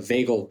more of a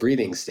vagal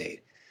breathing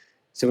state.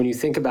 So when you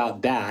think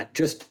about that,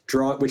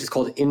 which is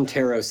called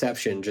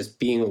interoception, just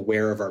being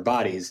aware of our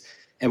bodies.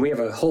 And we have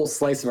a whole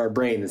slice of our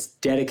brain that's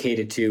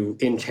dedicated to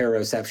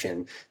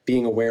interoception,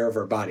 being aware of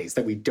our bodies,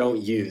 that we don't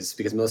use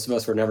because most of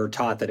us were never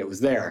taught that it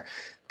was there.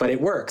 But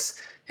it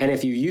works. And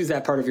if you use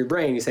that part of your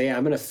brain, you say,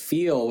 I'm going to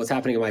feel what's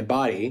happening in my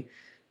body,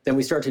 then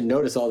we start to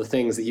notice all the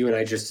things that you and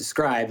I just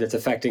described that's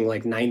affecting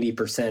like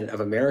 90% of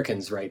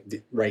Americans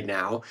right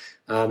now,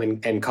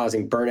 and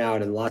causing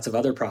burnout and lots of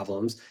other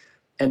problems.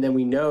 And then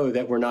we know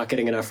that we're not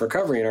getting enough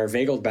recovery and our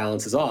vagal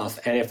balance is off.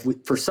 And if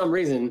for some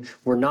reason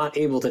we're not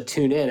able to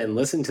tune in and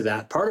listen to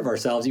that part of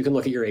ourselves, you can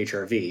look at your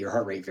HRV, your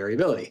heart rate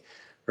variability,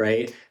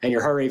 right? And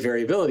your heart rate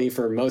variability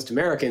for most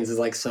Americans is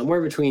like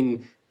somewhere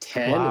between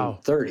 10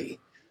 and 30.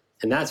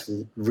 And that's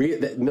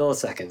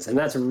milliseconds. And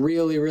that's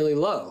really, really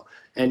low.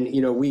 And,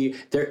 we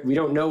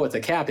don't know what the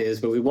cap is,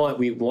 but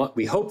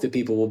we hope that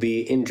people will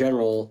be in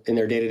general in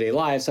their day-to-day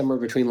lives somewhere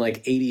between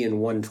like 80 and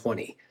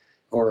 120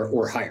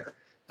 or higher.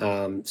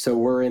 So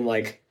we're in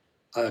like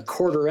a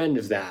quarter end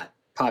of that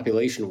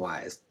population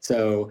wise.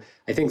 So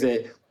I think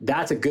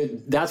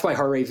that's why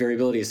heart rate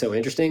variability is so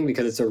interesting,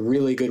 because it's a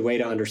really good way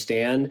to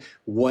understand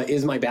what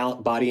is my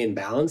body in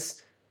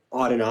balance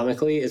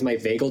autonomically, is my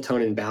vagal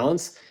tone in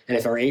balance. And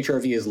if our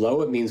HRV is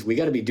low, it means we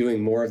got to be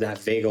doing more of that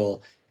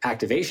vagal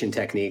activation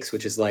techniques,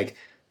 which is like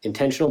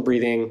intentional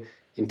breathing,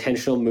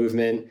 intentional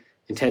movement,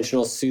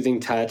 intentional soothing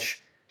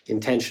touch,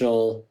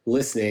 intentional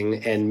listening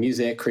and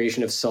music,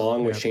 creation of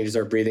song, which changes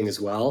our breathing as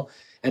well.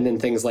 And then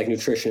things like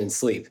nutrition and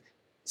sleep.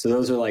 So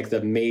those are like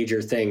the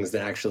major things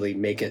that actually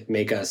make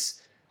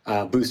us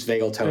boost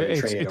vagal tone and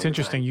train it. It's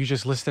interesting. You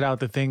just listed out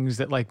the things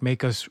that like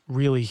make us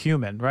really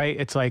human, right?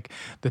 It's like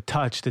the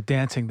touch, the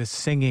dancing, the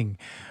singing,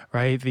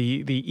 right? The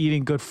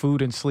eating good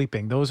food and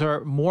sleeping. Those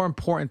are more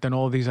important than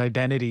all these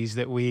identities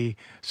that we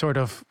sort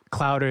of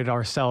clouded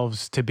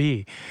ourselves to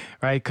be,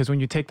 right? Because when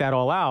you take that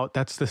all out,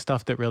 that's the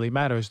stuff that really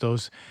matters.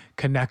 Those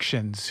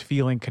connections,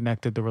 feeling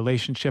connected, the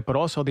relationship, but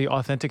also the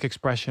authentic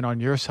expression on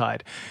your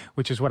side,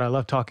 which is what I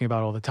love talking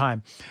about all the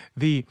time.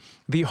 The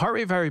heart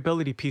rate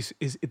variability piece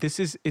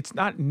it's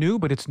not new,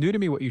 but it's new to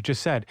me what you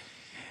just said.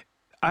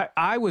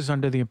 I was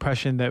under the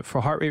impression that for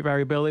heart rate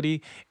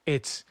variability,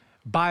 it's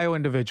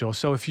bio-individual.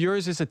 So if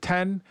yours is a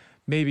 10,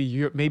 maybe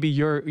you're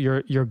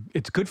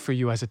it's good for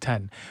you as a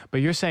 10,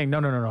 but you're saying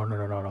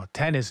no.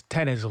 10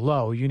 is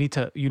low. You need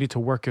to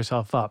work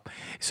yourself up.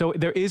 So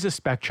there is a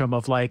spectrum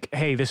of like,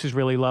 hey, this is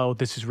really low,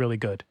 this is really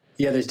good.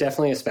 Yeah, there's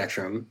definitely a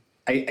spectrum.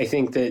 I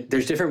think that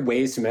there's different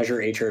ways to measure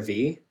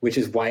HRV, which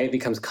is why it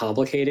becomes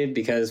complicated,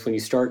 because when you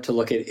start to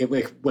look at it,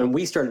 like when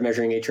we started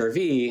measuring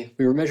HRV,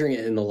 we were measuring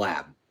it in the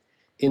lab.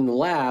 In the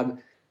lab,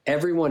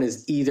 everyone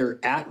is either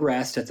at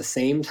rest at the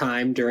same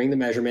time during the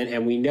measurement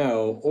and we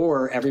know,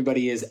 or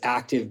everybody is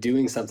active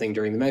doing something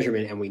during the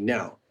measurement and we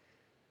know.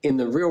 In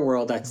the real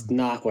world, that's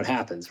not what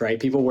happens, right?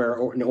 People wear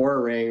an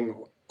Oura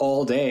ring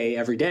all day,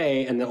 every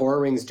day, and the Oura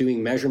ring's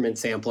doing measurement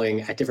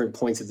sampling at different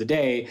points of the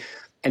day,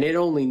 and it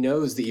only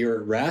knows that you're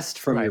at rest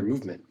from your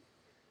movement.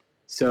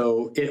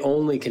 So it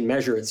only can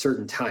measure at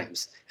certain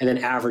times and then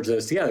average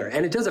those together.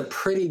 And it does a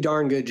pretty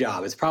darn good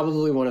job. It's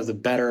probably one of the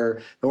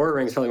better, the Oura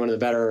ring is probably one of the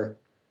better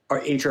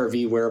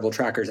HRV wearable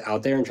trackers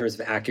out there in terms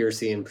of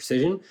accuracy and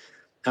precision.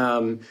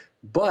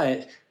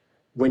 But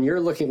when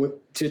you're looking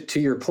to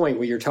your point,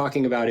 what you're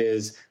talking about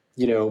is,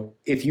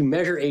 if you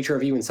measure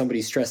HRV when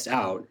somebody's stressed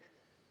out,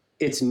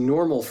 it's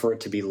normal for it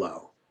to be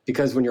low.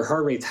 Because when your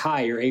heart rate's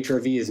high, your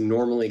HRV is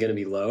normally going to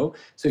be low.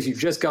 So if you've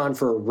just gone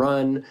for a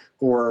run,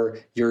 or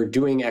you're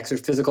doing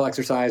physical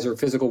exercise or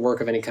physical work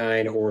of any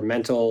kind, or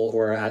mental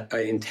or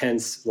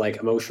intense like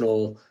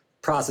emotional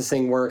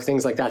processing work,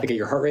 things like that to get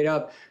your heart rate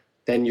up,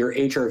 then your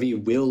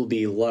HRV will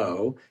be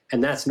low,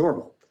 and that's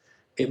normal.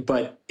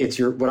 But it's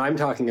what I'm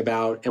talking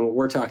about and what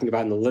we're talking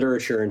about in the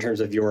literature in terms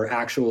of your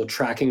actual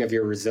tracking of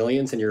your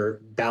resilience and your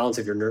balance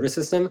of your nervous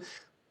system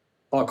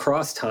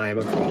across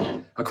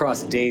time,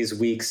 across days,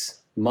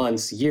 weeks,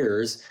 months,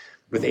 years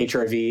with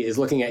HRV is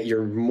looking at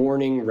your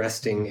morning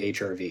resting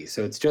HRV.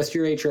 So it's just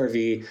your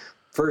HRV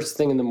first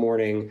thing in the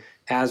morning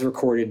as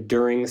recorded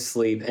during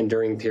sleep and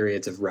during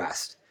periods of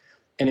rest.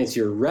 And it's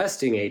your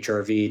resting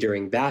HRV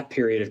during that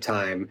period of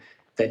time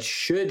that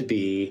should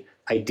be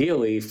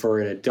ideally for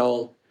an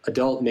adult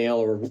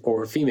male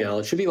or female,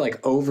 it should be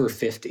like over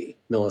 50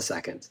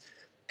 milliseconds.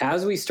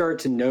 As we start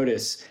to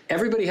notice,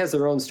 everybody has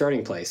their own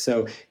starting place.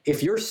 So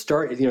if you're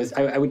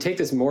I would take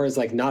this more as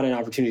like not an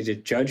opportunity to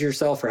judge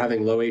yourself for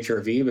having low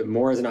HRV, but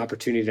more as an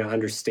opportunity to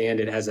understand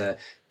it as a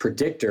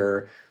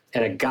predictor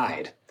and a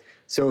guide.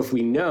 So if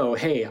we know,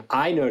 hey,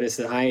 I notice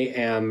that I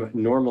am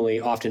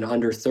normally often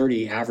under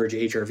 30 average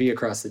HRV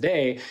across the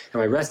day, and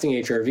my resting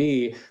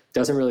HRV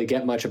doesn't really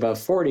get much above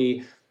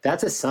 40,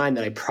 that's a sign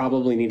that I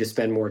probably need to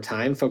spend more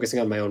time focusing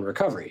on my own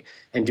recovery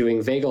and doing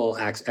vagal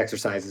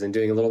exercises and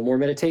doing a little more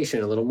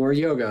meditation, a little more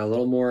yoga, a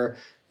little more,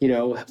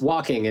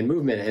 walking and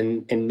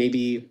movement and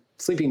maybe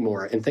sleeping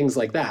more and things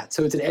like that.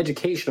 So it's an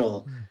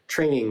educational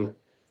training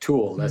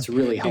tool that's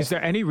really helpful. Is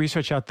there any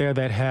research out there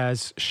that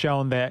has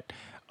shown that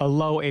a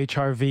low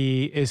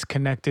HRV is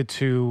connected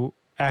to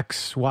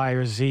X, Y,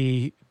 or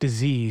Z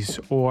disease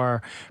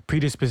or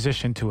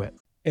predisposition to it?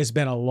 It's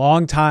been a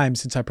long time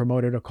since I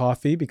promoted a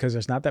coffee because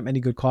there's not that many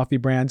good coffee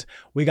brands.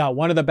 We got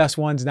one of the best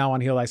ones now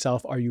on Heal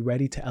Thyself. Are you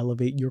ready to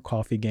elevate your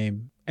coffee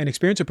game? And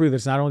experience to prove that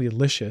it's not only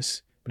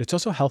delicious, but it's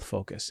also health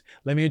focused.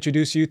 Let me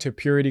introduce you to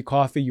Purity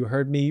Coffee. You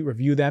heard me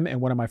review them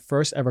in one of my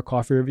first ever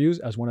coffee reviews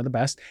as one of the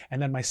best,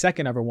 and then my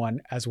second ever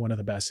one as one of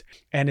the best.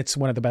 And it's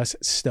one of the best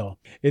still.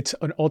 It's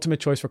an ultimate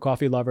choice for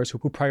coffee lovers who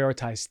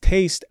prioritize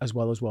taste as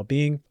well as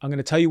well-being. I'm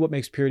gonna tell you what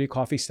makes Purity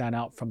Coffee stand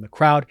out from the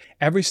crowd.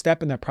 Every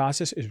step in their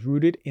process is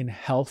rooted in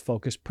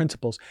health-focused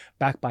principles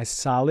backed by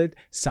solid,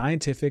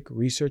 scientific,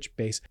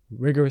 research-based,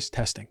 rigorous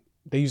testing.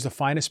 They use the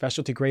finest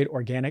specialty grade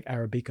organic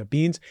Arabica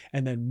beans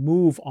and then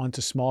move on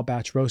to small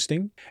batch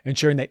roasting,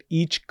 ensuring that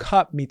each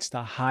cup meets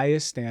the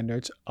highest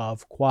standards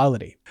of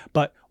quality.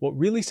 But what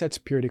really sets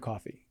Purity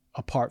Coffee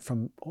apart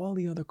from all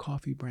the other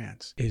coffee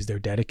brands is their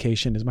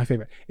dedication, is my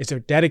favorite. It's their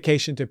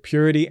dedication to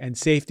purity and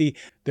safety.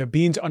 Their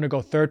beans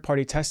undergo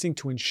third-party testing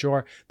to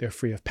ensure they're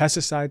free of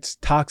pesticides,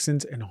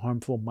 toxins, and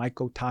harmful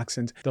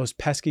mycotoxins, those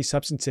pesky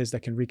substances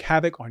that can wreak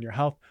havoc on your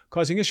health,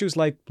 causing issues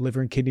like liver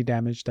and kidney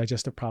damage,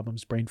 digestive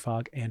problems, brain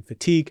fog, and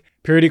fatigue.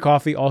 Purity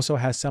Coffee also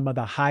has some of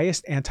the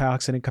highest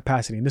antioxidant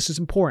capacity. And this is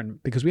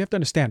important because we have to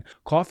understand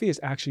coffee is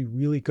actually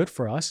really good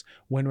for us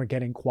when we're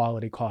getting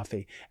quality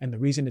coffee. And the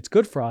reason it's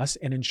good for us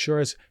and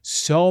ensures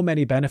so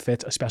many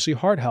benefits, especially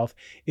heart health,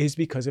 is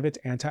because of its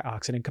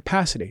antioxidant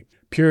capacity.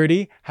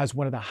 Purity has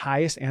one of the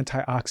highest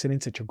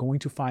antioxidants that you're going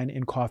to find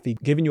in coffee,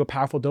 giving you a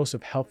powerful dose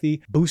of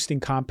healthy,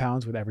 boosting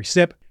compounds with every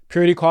sip.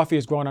 Purity Coffee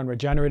is grown on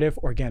regenerative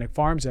organic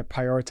farms that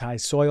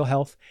prioritize soil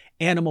health,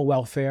 animal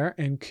welfare,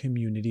 and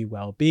community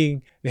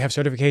well-being. They have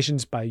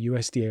certifications by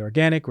USDA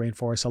Organic,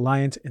 Rainforest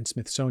Alliance, and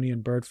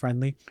Smithsonian Bird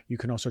Friendly. You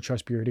can also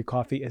trust Purity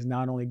Coffee is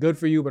not only good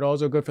for you, but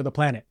also good for the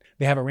planet.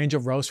 They have a range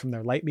of roasts from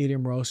their light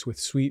medium roast with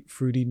sweet,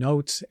 fruity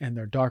notes and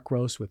their dark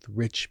roast with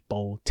rich,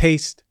 bold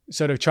taste.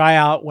 So to try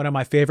out one of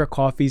my favorite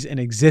coffees in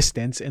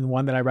existence and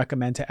one that I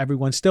recommend to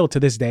everyone still to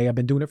this day, I've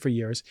been doing it for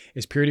years,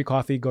 is Purity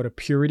Coffee. Go to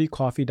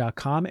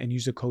puritycoffee.com and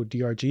use the code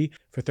DRG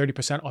for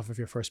 30% off of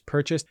your first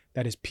purchase.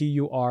 That is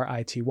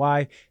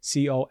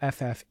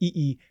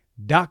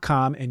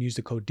puritycoffee.com and use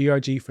the code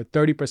DRG for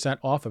 30%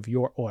 off of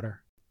your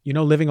order. You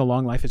know, living a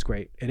long life is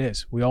great. It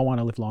is. We all want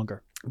to live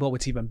longer. But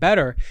what's even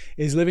better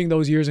is living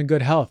those years in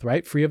good health,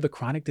 right? Free of the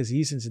chronic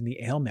diseases and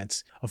the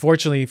ailments.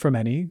 Unfortunately, for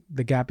many,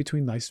 the gap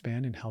between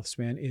lifespan and health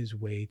span is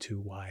way too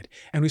wide.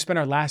 And we spend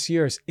our last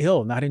years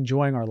ill, not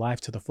enjoying our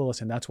life to the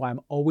fullest. And that's why I'm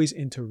always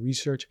into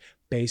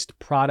research-based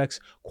products,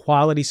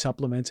 quality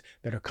supplements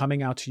that are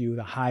coming out to you,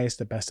 the highest,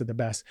 the best of the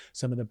best,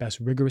 some of the best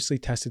rigorously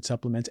tested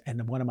supplements.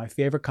 And one of my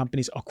favorite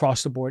companies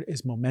across the board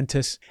is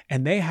Momentous.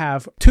 And they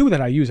have two that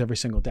I use every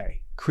single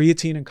day,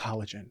 creatine and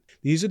collagen.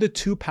 These are the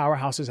two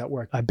powerhouses at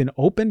work. I've been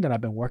opened and I've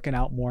been working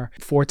out more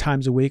 4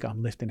 times a week.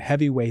 I'm lifting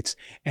heavy weights,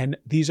 and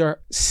these are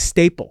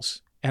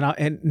staples.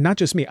 And not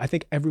just me, I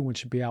think everyone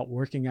should be out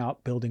working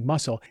out, building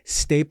muscle,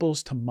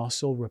 staples to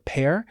muscle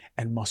repair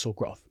and muscle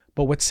growth.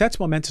 But what sets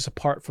Momentous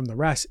apart from the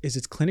rest is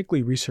its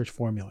clinically researched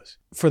formulas.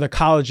 For the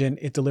collagen,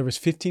 it delivers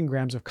 15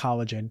 grams of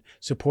collagen,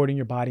 supporting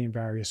your body in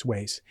various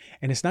ways.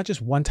 And it's not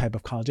just one type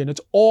of collagen, it's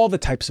all the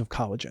types of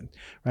collagen,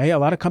 right? A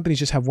lot of companies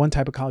just have one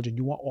type of collagen.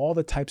 You want all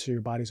the types of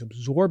your body's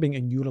absorbing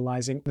and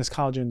utilizing this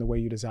collagen the way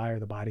you desire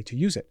the body to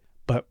use it.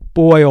 But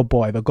boy, oh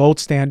boy, the gold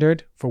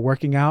standard for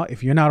working out,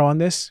 if you're not on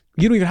this,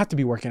 You don't even have to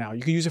be working out.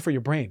 You can use it for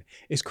your brain.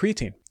 It's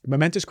creatine.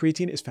 Momentous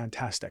creatine is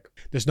fantastic.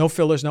 There's no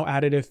fillers, no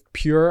additive,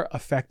 pure,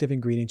 effective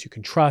ingredients you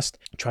can trust.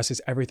 Trust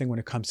is everything when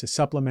it comes to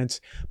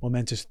supplements.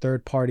 Momentous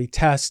third-party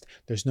test.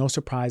 There's no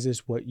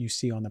surprises. What you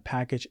see on the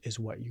package is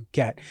what you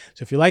get.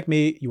 So if you're like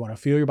me, you want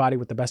to fuel your body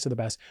with the best of the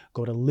best,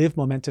 go to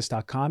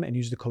livemomentous.com and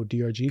use the code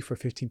DRG for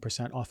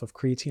 15% off of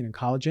creatine and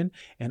collagen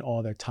and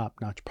all their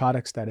top-notch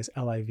products. That is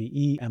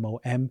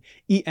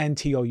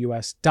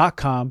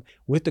livemomentous.com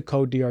with the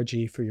code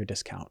DRG for your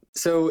discount.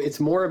 So it's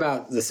more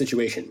about the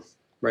situation,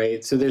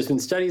 right? So there's been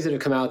studies that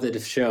have come out that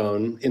have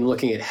shown, in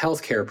looking at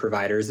healthcare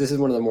providers, this is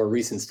one of the more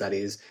recent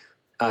studies,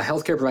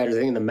 healthcare providers, I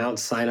think in the Mount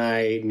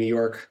Sinai, New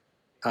York,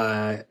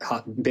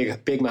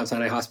 big Mount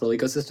Sinai hospital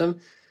ecosystem.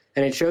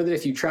 And it showed that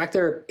if you track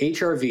their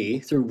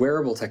HRV through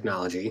wearable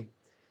technology,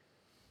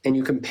 and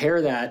you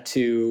compare that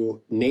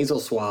to nasal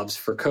swabs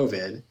for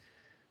COVID,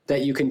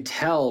 that you can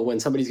tell when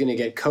somebody's going to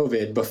get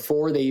COVID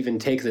before they even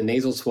take the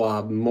nasal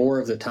swab more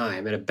of the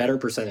time at a better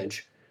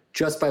percentage,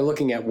 just by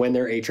looking at when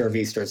their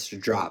HRV starts to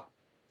drop,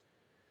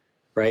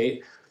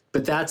 right?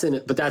 But that's in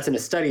a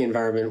study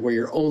environment where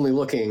you're only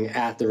looking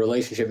at the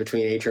relationship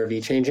between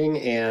HRV changing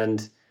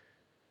and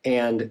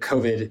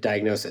COVID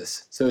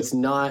diagnosis. So it's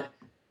not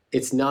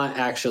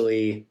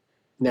actually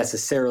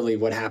necessarily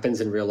what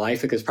happens in real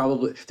life, because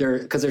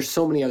there's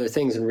so many other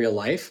things in real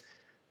life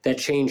that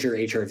change your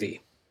HRV.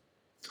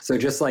 So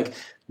just like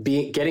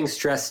getting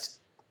stressed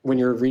when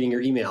you're reading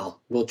your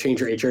email will change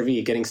your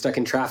HRV. Getting stuck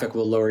in traffic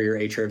will lower your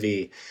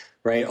HRV,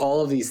 right?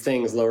 All of these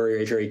things lower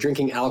your HRV.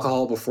 Drinking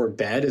alcohol before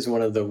bed is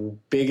one of the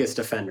biggest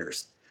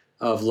offenders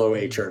of low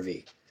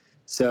HRV.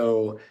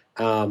 So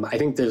I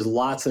think there's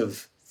lots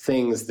of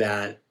things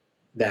that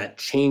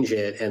change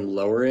it and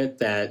lower it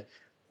that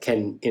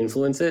can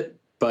influence it,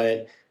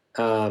 but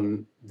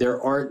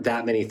there aren't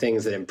that many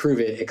things that improve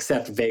it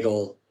except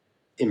vagal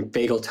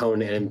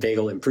tone and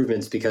vagal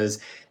improvements, because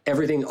all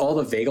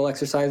the vagal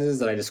exercises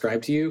that I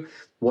described to you,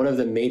 one of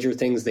the major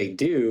things they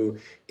do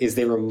is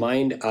they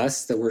remind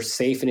us that we're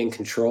safe and in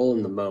control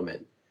in the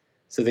moment.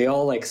 So they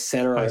all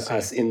center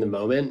us in the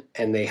moment,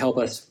 and they help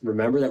us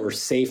remember that we're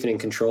safe and in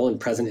control and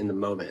present in the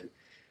moment.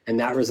 And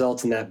that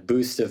results in that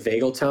boost of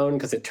vagal tone,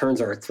 because it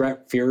turns our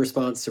threat, fear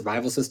response,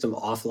 survival system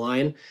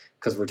offline,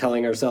 because we're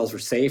telling ourselves we're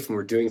safe and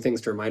we're doing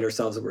things to remind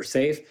ourselves that we're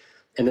safe.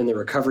 And then the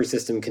recovery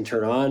system can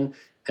turn on,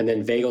 and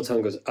then vagal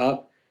tone goes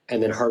up,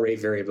 and then heart rate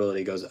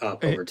variability goes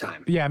up over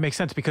time. Yeah, it makes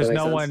sense, because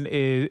no one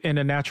is in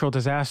a natural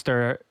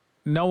disaster.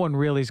 No one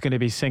really is going to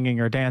be singing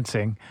or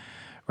dancing,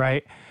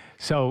 right?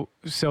 So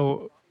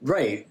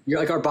right. You're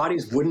like, our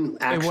bodies wouldn't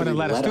actually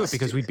let us do it,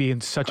 because we'd be in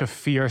such a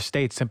fear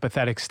state,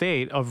 sympathetic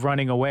state of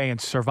running away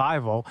and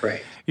survival.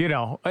 Right.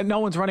 No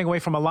one's running away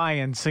from a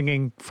lion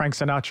singing Frank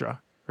Sinatra,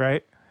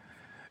 right?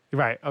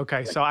 Right. Okay.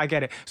 Right. So I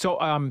get it.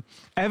 So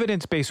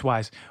evidence-based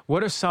wise,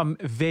 what are some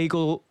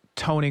vagal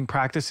toning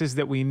practices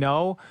that we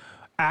know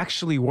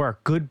actually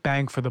work? Good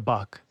bang for the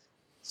buck.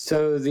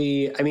 So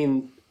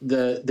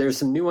there's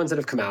some new ones that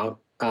have come out.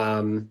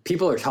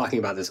 People are talking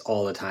about this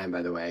all the time,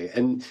 by the way.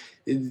 And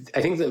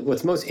I think that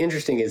what's most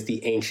interesting is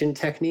the ancient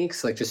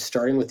techniques, like just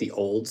starting with the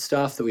old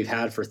stuff that we've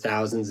had for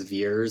thousands of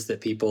years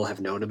that people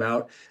have known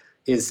about,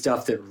 is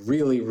stuff that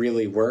really,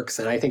 really works.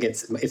 And I think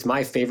it's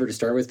my favorite to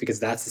start with, because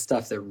that's the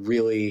stuff that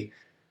really,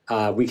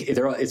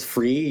 it's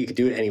free. You can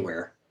do it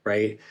anywhere,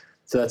 right?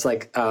 So that's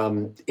like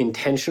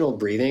intentional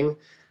breathing.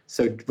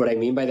 So what I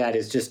mean by that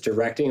is just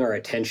directing our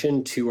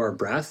attention to our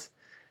breath,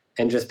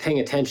 and just paying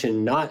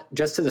attention, not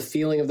just to the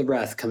feeling of the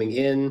breath coming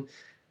in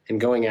and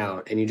going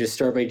out. And you just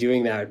start by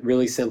doing that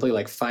really simply,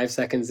 like 5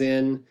 seconds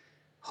in,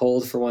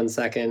 hold for 1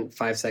 second,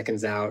 5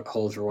 seconds out,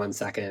 hold for 1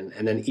 second.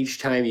 And then each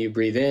time you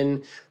breathe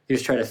in, you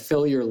just try to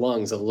fill your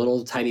lungs a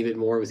little tiny bit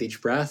more with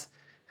each breath,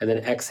 and then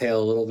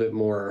exhale a little bit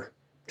more,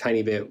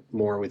 tiny bit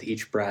more with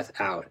each breath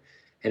out.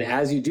 And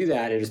as you do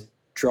that and just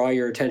draw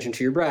your attention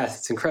to your breath,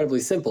 it's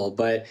incredibly simple,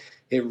 but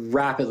it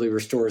rapidly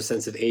restores a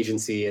sense of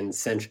agency and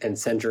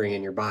centering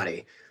in your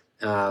body.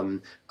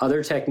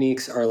 Other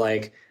techniques are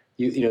like,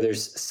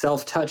 there's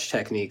self-touch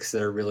techniques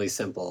that are really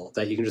simple,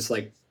 that you can just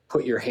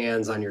put your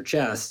hands on your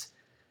chest,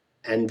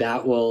 and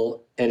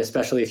and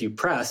especially if you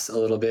press a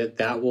little bit,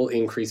 that will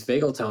increase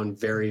vagal tone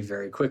very,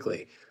 very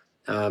quickly.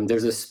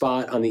 There's a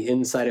spot on the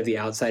inside of the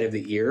outside of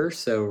the ear,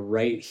 so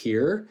right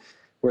here,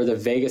 where the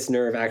vagus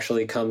nerve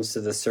actually comes to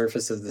the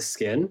surface of the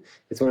skin.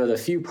 It's one of the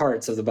few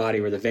parts of the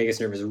body where the vagus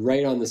nerve is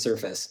right on the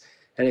surface.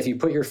 And if you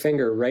put your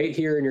finger right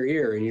here in your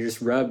ear and you just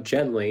rub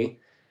gently,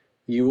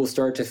 you will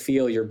start to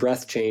feel your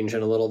breath change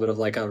and a little bit of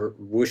like a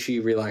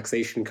whooshy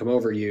relaxation come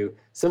over you,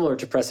 similar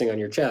to pressing on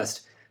your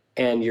chest,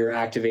 and you're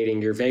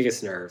activating your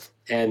vagus nerve.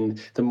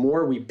 And the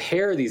more we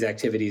pair these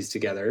activities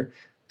together,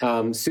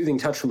 soothing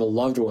touch from a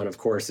loved one, of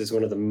course, is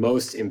one of the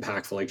most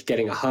impactful, like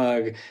getting a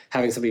hug,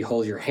 having somebody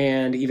hold your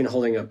hand, even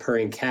holding a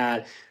purring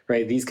cat,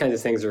 right? These kinds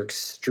of things are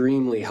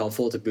extremely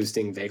helpful to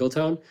boosting vagal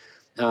tone.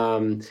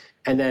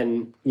 And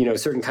then,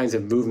 certain kinds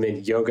of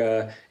movement,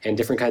 yoga, and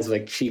different kinds of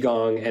like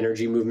qigong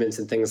energy movements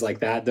and things like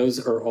that.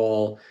 Those are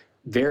all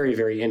very,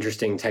 very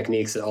interesting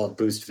techniques that all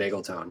boost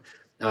vagal tone.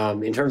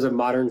 In terms of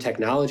modern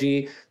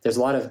technology, there's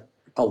a lot of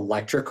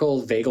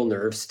electrical vagal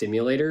nerve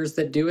stimulators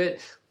that do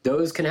it.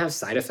 Those can have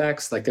side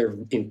effects, like they're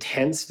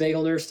intense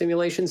vagal nerve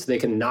stimulation, so they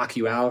can knock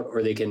you out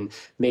or they can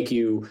make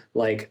you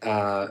like,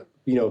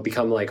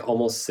 become like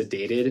almost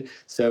sedated.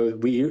 So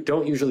we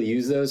don't usually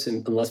use those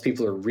unless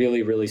people are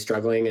really, really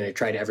struggling and they've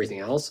tried everything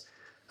else.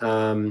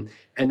 And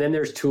then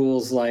there's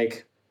tools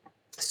like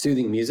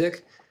soothing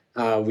music.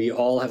 We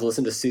all have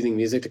listened to soothing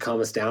music to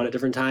calm us down at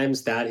different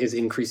times. That is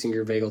increasing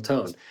your vagal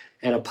tone.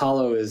 And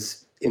Apollo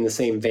is in the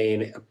same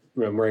vein.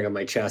 I'm wearing on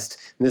my chest.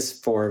 In this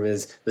form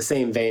is the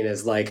same vein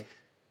as like,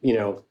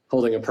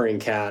 holding a purring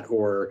cat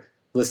or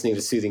listening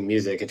to soothing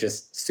music. It's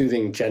just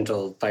soothing,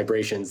 gentle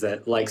vibrations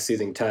that, like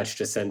soothing touch,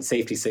 just send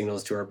safety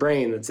signals to our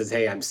brain that says,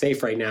 hey, I'm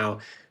safe right now.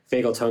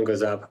 Vagal tone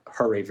goes up,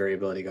 heart rate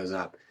variability goes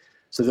up.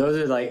 So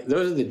those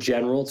are the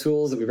general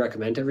tools that we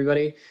recommend to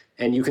everybody,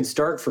 and you can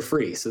start for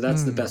free. So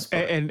that's the best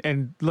part.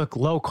 And look,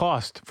 low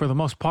cost for the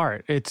most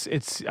part.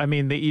 It's I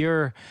mean, the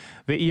ear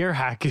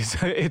hack is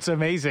it's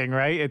amazing,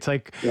 right? It's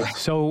like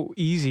so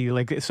easy,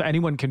 like so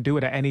anyone can do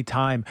it at any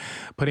time,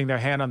 putting their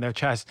hand on their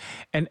chest.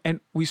 And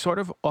we sort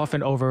of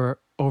often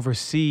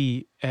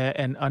oversee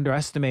and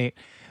underestimate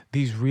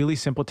these really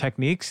simple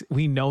techniques.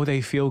 We know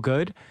they feel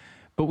good,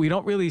 but we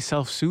don't really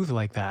self-soothe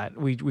like that.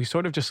 We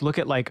sort of just look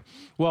at like,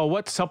 well,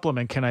 what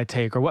supplement can I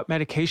take or what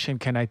medication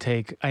can I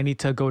take? I need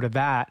to go to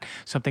that,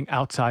 something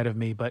outside of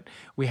me. But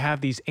we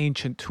have these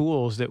ancient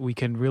tools that we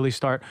can really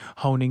start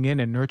honing in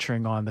and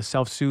nurturing on. The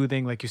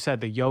self-soothing, like you said,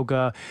 the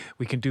yoga,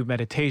 we can do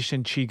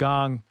meditation,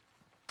 qigong.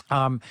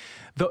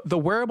 The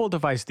wearable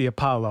device, the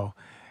Apollo,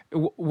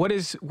 what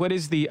is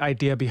the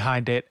idea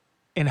behind it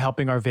in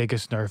helping our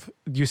vagus nerve?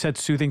 You said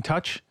soothing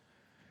touch?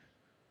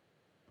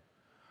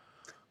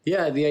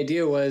 Yeah, the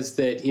idea was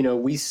that,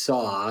 we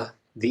saw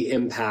the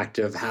impact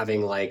of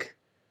having like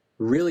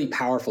really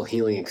powerful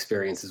healing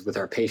experiences with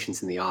our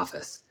patients in the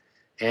office.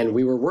 And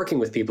we were working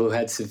with people who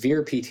had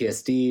severe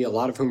PTSD, a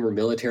lot of whom were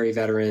military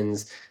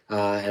veterans,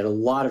 and a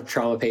lot of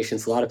trauma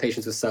patients, a lot of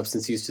patients with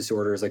substance use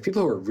disorders, like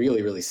people who were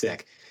really, really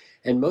sick.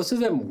 And most of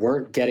them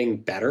weren't getting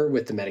better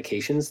with the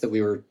medications that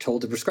we were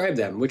told to prescribe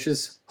them, which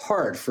is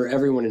hard for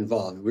everyone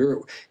involved.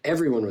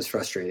 Everyone was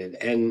frustrated.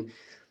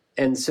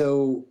 And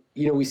so,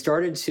 we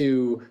started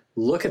to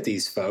look at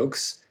these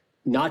folks,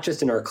 not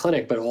just in our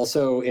clinic, but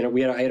also I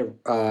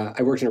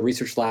worked in a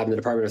research lab in the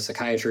Department of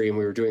Psychiatry, and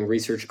we were doing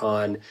research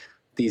on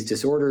these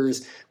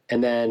disorders.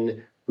 And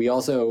then we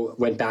also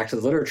went back to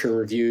the literature and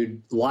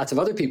reviewed lots of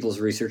other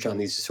people's research on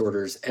these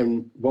disorders.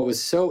 And what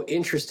was so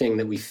interesting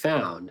that we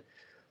found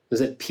was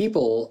that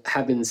people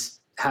who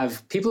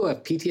have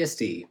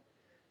PTSD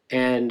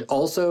and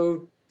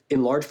also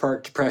in large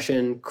part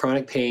depression,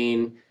 chronic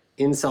pain,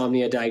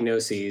 insomnia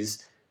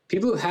diagnoses,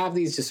 people who have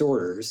these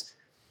disorders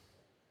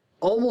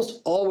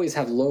almost always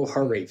have low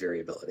heart rate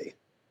variability,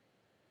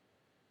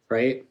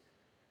 right?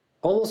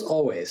 Almost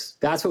always.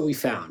 That's what we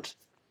found.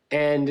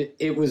 And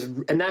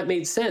that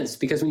made sense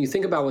because when you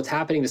think about what's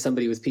happening to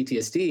somebody with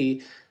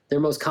PTSD,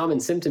 their most common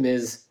symptom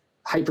is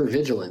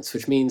hypervigilance,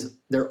 which means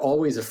they're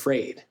always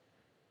afraid,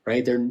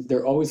 right?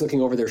 They're always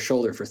looking over their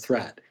shoulder for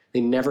threat.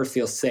 They never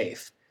feel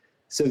safe.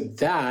 So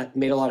that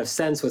made a lot of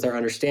sense with our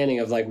understanding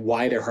of like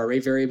why their heart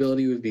rate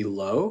variability would be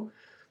low.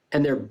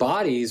 And their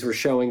bodies were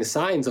showing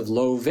signs of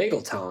low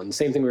vagal tone.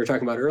 Same thing we were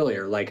talking about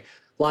earlier, like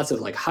lots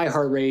of like high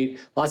heart rate,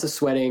 lots of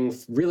sweating,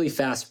 really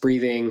fast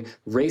breathing,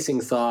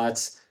 racing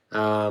thoughts,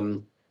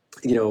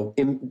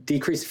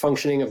 decreased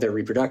functioning of their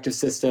reproductive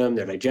system,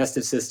 their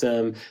digestive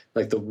system,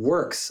 like the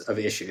works of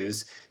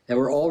issues that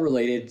were all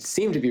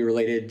seemed to be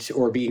related to,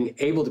 or being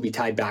able to be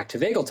tied back to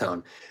vagal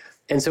tone.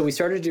 And so we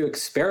started to do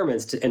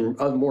experiments and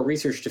more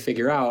research to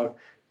figure out,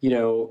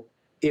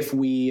 if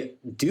we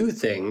do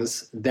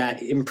things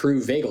that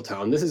improve vagal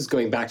tone, this is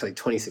going back to like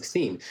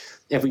 2016,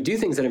 if we do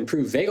things that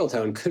improve vagal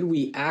tone, could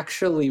we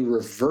actually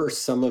reverse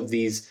some of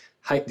this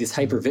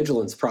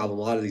hypervigilance problem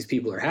a lot of these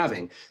people are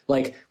having?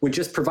 Like, would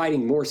just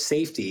providing more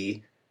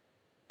safety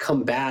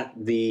combat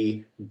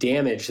the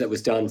damage that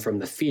was done from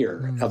the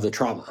fear of the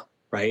trauma,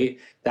 right?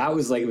 That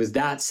was like, it was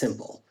that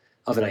simple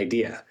of an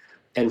idea.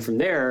 And from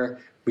there,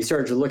 we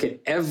started to look at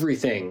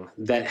everything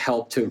that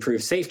helped to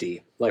improve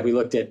safety. Like we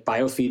looked at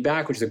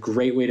biofeedback, which is a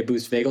great way to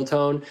boost vagal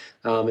tone.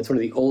 It's one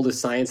of the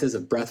oldest sciences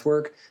of breath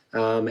work.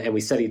 And we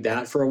studied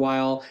that for a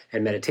while,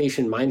 and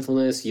meditation,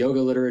 mindfulness,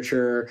 yoga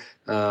literature,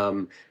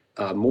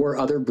 more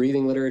other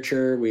breathing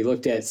literature. We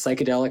looked at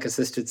psychedelic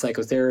assisted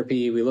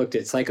psychotherapy. We looked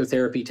at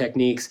psychotherapy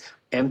techniques,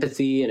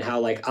 empathy, and how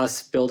like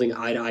us building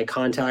eye-to-eye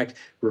contact,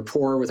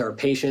 rapport with our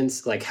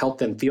patients, like help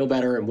them feel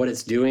better and what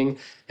it's doing.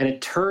 And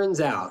it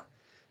turns out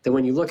that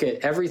when you look at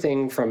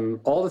everything from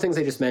all the things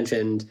I just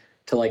mentioned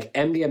to like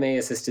MDMA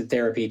assisted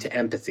therapy to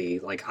empathy,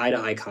 like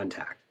eye-to-eye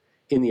contact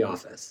in the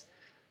office,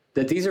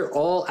 that these are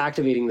all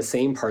activating the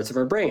same parts of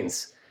our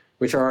brains,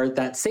 which are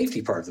that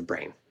safety part of the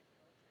brain,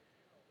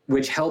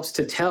 which helps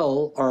to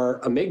tell our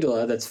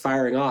amygdala that's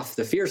firing off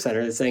the fear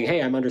center that's saying,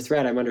 hey, I'm under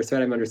threat, I'm under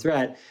threat, I'm under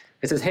threat.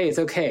 It says, hey, it's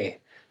okay.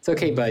 It's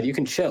okay, bud, you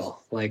can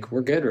chill. Like,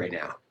 we're good right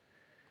now.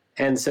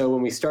 And so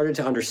when we started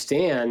to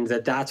understand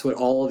that that's what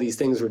all of these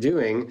things were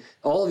doing,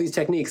 all of these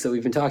techniques that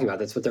we've been talking about,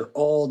 that's what they're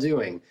all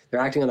doing.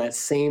 They're acting on that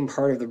same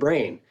part of the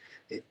brain,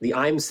 the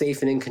I'm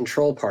safe and in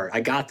control part,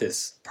 I got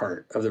this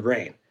part of the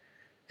brain.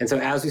 And so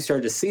as we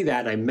started to see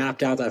that and I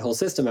mapped out that whole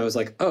system, I was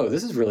like, oh,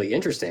 this is really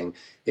interesting.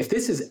 If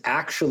this is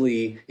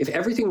actually, if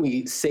everything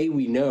we say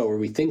we know or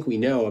we think we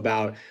know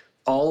about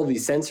all of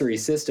these sensory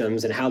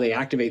systems and how they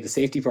activate the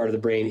safety part of the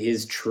brain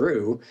is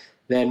true,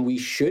 then we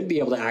should be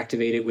able to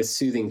activate it with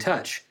soothing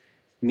touch,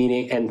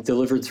 meaning and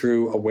delivered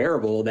through a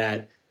wearable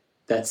that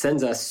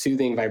sends us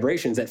soothing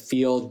vibrations that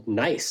feel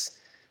nice.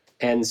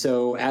 And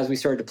so as we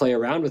started to play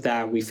around with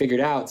that, we figured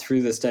out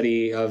through the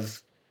study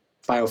of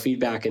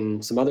biofeedback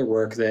and some other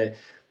work that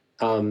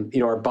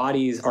our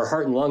bodies, our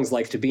heart and lungs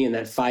like to be in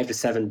that 5 to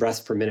 7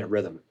 breaths per minute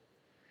rhythm.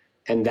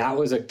 And that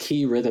was a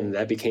key rhythm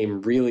that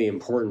became really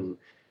important.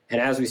 And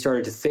as we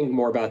started to think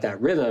more about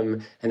that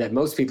rhythm and that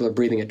most people are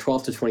breathing at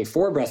 12 to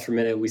 24 breaths per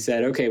minute, we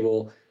said, okay,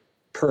 well,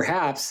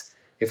 perhaps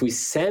if we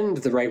send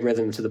the right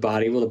rhythm to the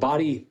body, will the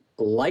body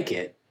like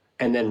it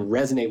and then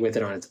resonate with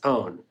it on its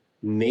own?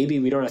 Maybe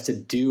we don't have to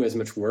do as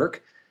much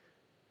work.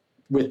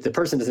 The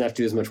person doesn't have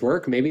to do as much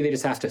work. Maybe they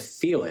just have to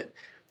feel it.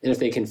 And if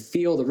they can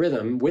feel the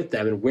rhythm with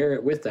them and wear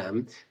it with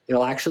them,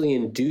 it'll actually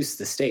induce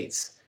the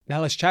states.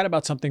 Now let's chat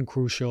about something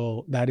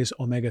crucial, that is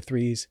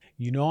omega-3s.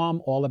 You know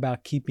I'm all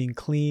about keeping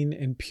clean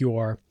and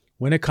pure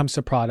when it comes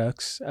to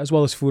products as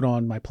well as food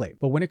on my plate.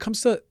 But when it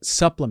comes to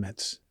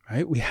supplements,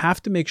 right, we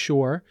have to make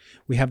sure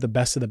we have the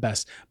best of the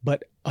best,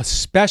 but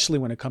especially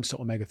when it comes to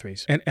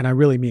omega-3s. And I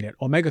really mean it.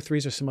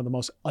 Omega-3s are some of the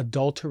most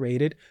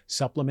adulterated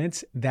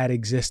supplements that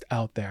exist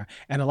out there.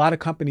 And a lot of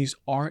companies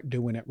aren't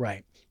doing it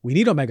right. We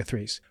need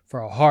omega-3s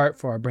for our heart,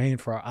 for our brain,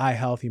 for our eye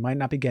health. You might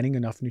not be getting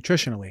enough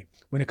nutritionally.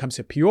 When it comes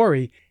to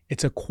Priori,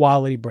 it's a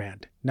quality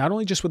brand, not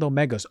only just with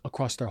omegas,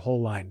 across their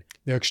whole line.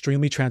 They're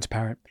extremely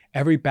transparent.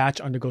 Every batch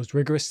undergoes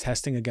rigorous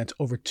testing against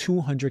over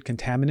 200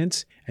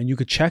 contaminants, and you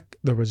could check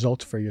the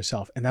results for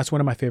yourself. And that's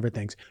one of my favorite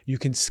things. You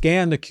can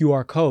scan the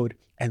QR code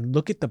and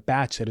look at the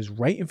batch that is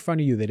right in front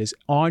of you, that is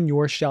on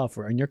your shelf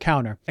or on your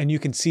counter, and you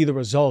can see the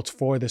results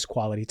for this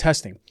quality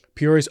testing.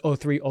 Priori's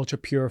O3 Ultra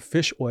Pure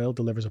Fish Oil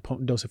delivers a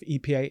potent dose of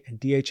EPA and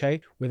DHA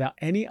without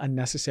any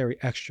unnecessary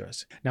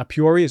extras. Now,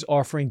 Priori is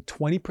offering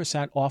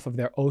 20% off of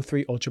their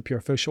O3 Ultra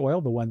Pure Fish Oil,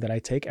 the one that I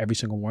take every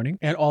single morning,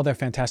 and all their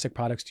fantastic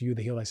products to you,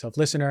 the Heal Thyself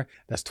listener.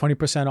 That's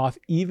 20% off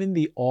even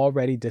the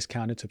already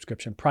discounted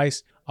subscription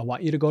price. I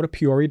want you to go to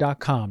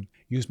Priori.com.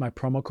 Use my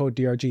promo code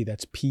DRG,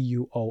 that's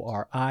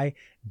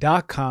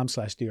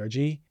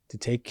PUORI.com/DRG to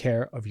take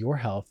care of your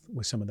health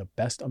with some of the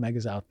best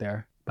omegas out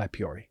there by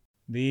Priori.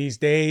 These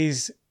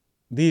days,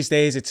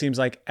 it seems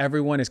like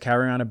everyone is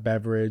carrying on a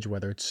beverage,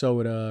 whether it's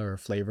soda or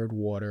flavored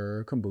water,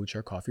 or kombucha,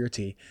 or coffee or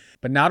tea.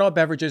 But not all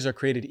beverages are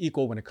created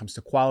equal when it comes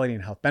to quality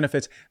and health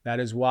benefits. That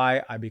is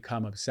why I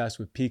become obsessed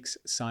with Peak's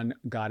Sun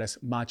Goddess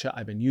Matcha.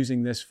 I've been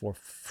using this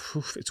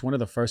it's one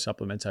of the first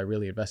supplements I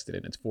really invested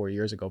in. It's 4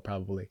 years ago,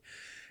 probably.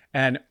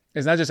 And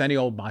it's not just any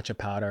old matcha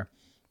powder.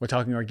 We're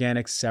talking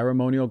organic,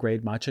 ceremonial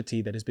grade matcha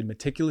tea that has been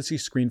meticulously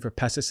screened for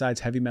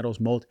pesticides, heavy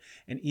metals, mold,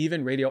 and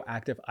even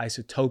radioactive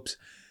isotopes.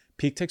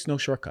 Peak takes no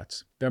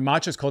shortcuts. Their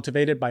matcha is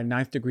cultivated by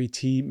 9th degree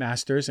tea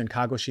masters in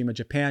Kagoshima,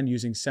 Japan,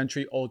 using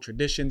century-old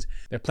traditions.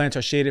 Their plants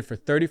are shaded for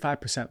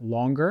 35%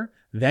 longer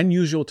than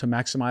usual to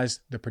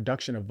maximize the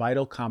production of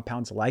vital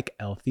compounds like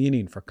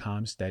L-theanine for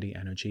calm, steady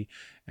energy,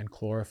 and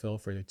chlorophyll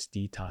for its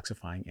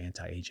detoxifying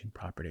anti-aging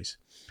properties.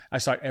 I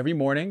start every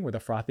morning with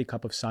a frothy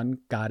cup of Sun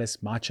Goddess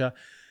matcha,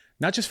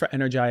 not just for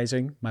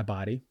energizing my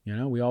body,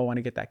 we all want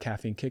to get that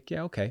caffeine kick,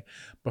 yeah, okay,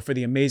 but for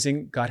the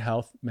amazing gut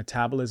health,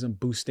 metabolism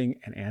boosting,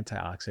 and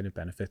antioxidant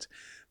benefits.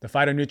 The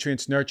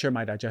phytonutrients nurture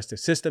my digestive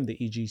system, the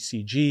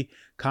EGCG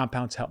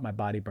compounds help my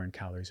body burn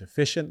calories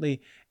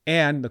efficiently,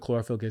 and the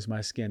chlorophyll gives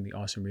my skin the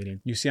awesome reading.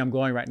 You see I'm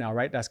glowing right now,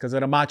 right? That's because of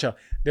the matcha.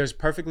 There's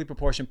perfectly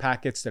proportioned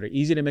packets that are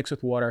easy to mix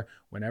with water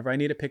whenever I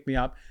need to pick me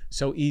up.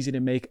 So easy to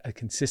make a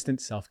consistent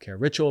self-care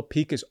ritual.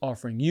 Peak is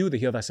offering you, the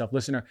Heal Thyself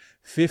listener,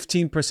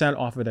 15%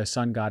 off of their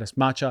Sun Goddess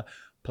Matcha,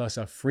 plus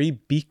a free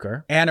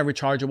beaker and a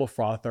rechargeable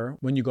frother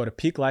when you go to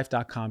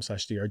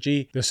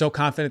peaklife.com/DRG. They're so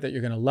confident that you're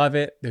going to love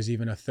it. There's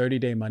even a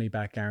 30-day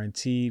money-back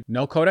guarantee.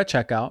 No code at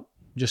checkout.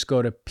 Just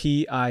go to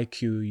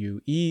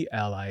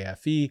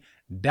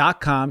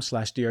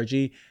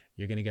PIQUELIFE.com/DRG.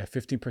 You're going to get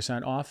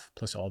 15% off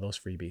plus all those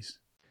freebies.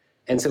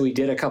 And so we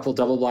did a couple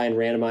double-blind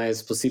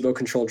randomized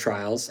placebo-controlled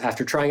trials.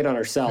 After trying it on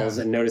ourselves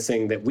and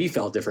noticing that we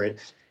felt different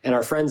and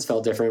our friends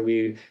felt different,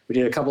 we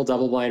did a couple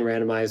double-blind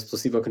randomized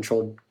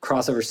placebo-controlled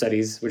crossover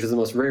studies, which is the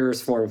most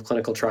rigorous form of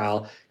clinical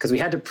trial, because we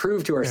had to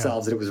prove to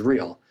ourselves that it was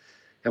real.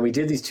 And we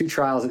did these 2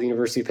 trials at the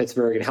University of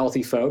Pittsburgh in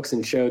healthy folks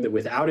and showed that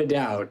without a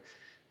doubt,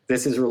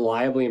 this is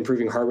reliably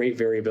improving heart rate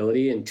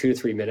variability in 2 to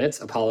 3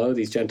 minutes, Apollo,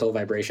 these gentle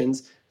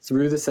vibrations,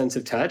 through the sense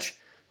of touch.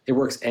 It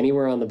works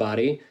anywhere on the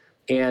body.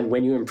 And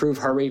when you improve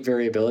heart rate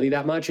variability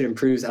that much, it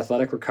improves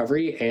athletic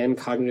recovery and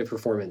cognitive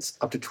performance,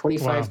 up to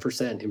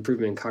 25%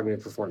 improvement in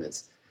cognitive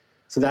performance.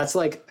 So that's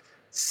like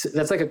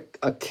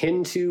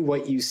akin to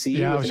what you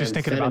see with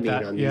an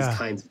amphetamine on these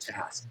kinds of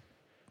tasks.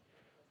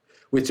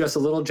 with just a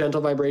little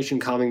gentle vibration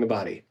calming the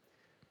body,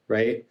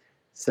 right?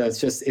 So it's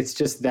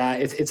just that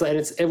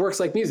it works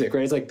like music,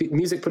 right? It's like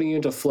music putting you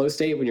into a flow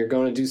state when you're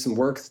going to do some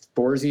work that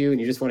bores you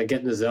and you just want to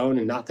get in the zone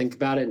and not think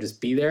about it and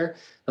just be there.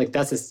 Like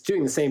that's just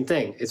doing the same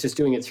thing. It's just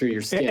doing it through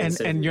your skin.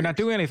 And you're not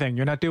doing anything.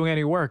 You're not doing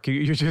any work.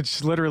 You're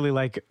just literally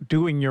like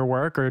doing your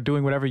work or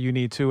doing whatever you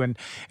need to, and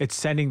it's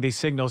sending these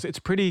signals. It's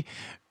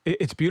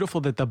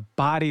beautiful that the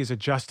body is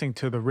adjusting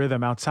to the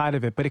rhythm outside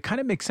of it, but it kind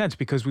of makes sense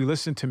because we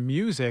listen to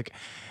music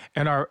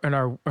and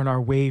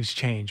our waves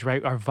change,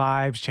 right? Our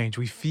vibes change.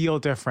 We feel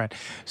different.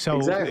 So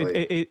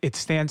exactly. it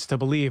stands to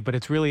believe, but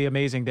it's really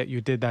amazing that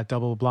you did that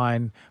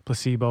double-blind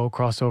placebo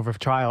crossover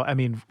trial. I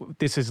mean,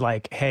 this is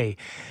like, hey,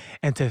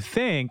 and to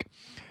think,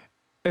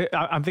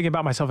 I'm thinking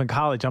about myself in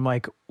college. I'm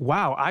like,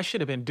 wow, I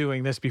should have been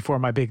doing this before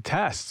my big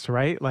tests,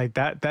 right? Like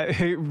that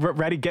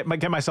ready, get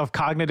myself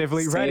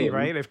cognitively ready,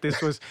 right? If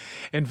this was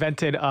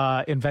invented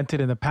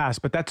in the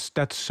past, but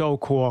that's so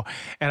cool.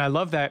 And I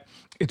love that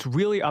it's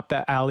really up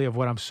that alley of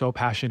what I'm so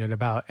passionate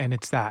about. And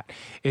it's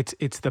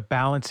the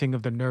balancing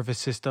of the nervous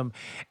system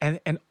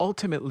and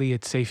ultimately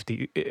it's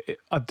safety.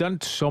 I've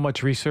done so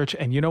much research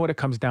and you know what it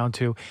comes down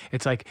to?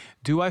 It's like,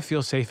 do I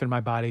feel safe in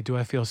my body? Do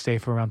I feel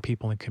safe around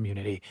people and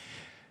community?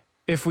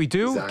 If we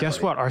do,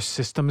 Guess what? Our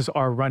systems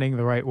are running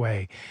the right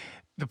way.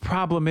 The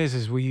problem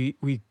is we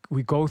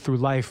go through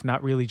life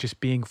not really just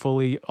being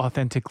fully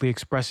authentically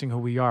expressing who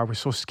we are. We're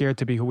so scared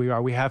to be who we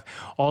are. We have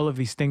all of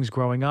these things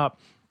growing up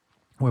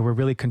where we're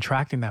really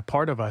contracting that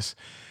part of us.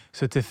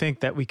 So to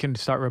think that we can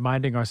start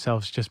reminding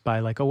ourselves just by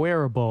like a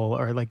wearable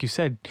or like you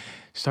said,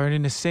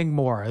 starting to sing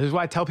more. This is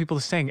why I tell people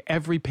to sing.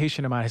 Every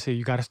patient of mine, I say,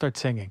 you got to start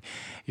singing.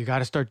 You got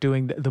to start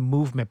doing the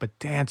movement, but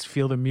dance,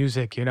 feel the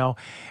music,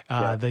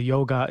 the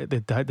yoga,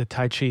 the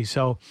Tai Chi,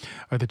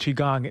 or the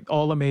Qigong,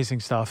 all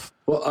amazing stuff.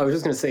 Well, I was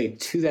just going to say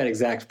to that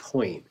exact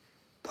point,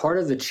 part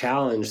of the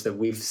challenge that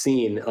we've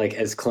seen, like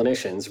as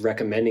clinicians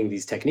recommending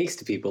these techniques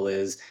to people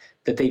is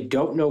that they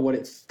don't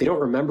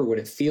remember what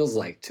it feels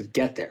like to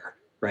get there.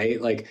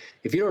 Right? Like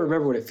if you don't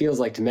remember what it feels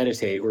like to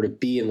meditate or to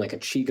be in like a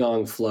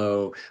Qigong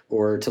flow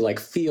or to like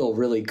feel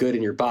really good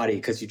in your body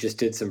because you just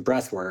did some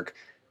breath work,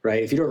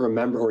 right? If you don't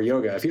remember, or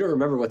yoga, if you don't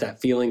remember what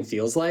that feeling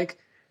feels like,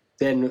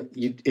 then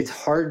it's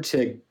hard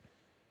to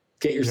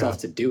get yourself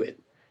to do it,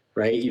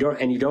 right? You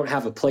don't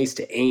have a place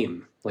to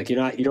aim. Like you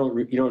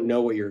don't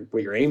know what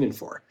you're aiming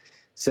for.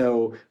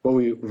 So what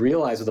we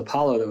realized with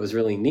Apollo that was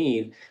really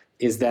neat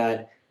is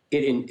that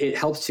it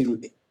helps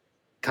to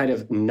kind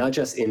of nudge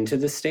us into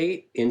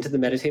the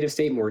meditative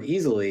state more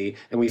easily.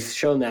 And we've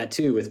shown that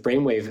too with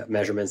brainwave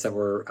measurements that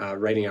we're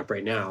writing up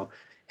right now.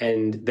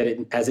 And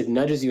that as it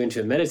nudges you into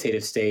a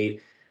meditative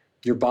state,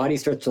 your body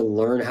starts to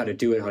learn how to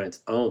do it on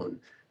its own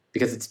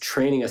because it's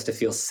training us to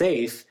feel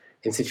safe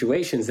in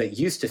situations that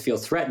used to feel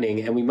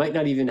threatening. And we might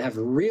not even have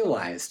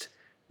realized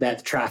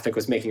that traffic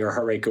was making our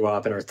heart rate go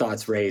up and our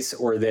thoughts race,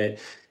 or that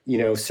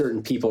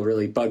certain people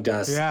really bugged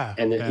us,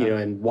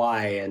 and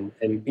why, and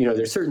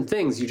there's certain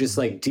things you just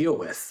like deal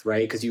with,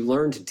 right? Because you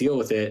learn to deal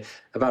with it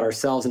about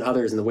ourselves and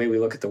others and the way we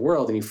look at the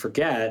world, and you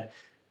forget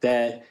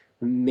that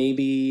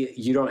maybe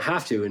you don't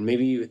have to, and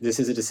maybe this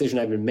is a decision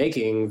I've been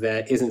making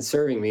that isn't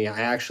serving me. I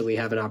actually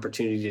have an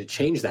opportunity to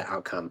change that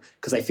outcome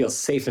because I feel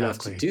safe enough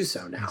to do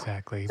so now.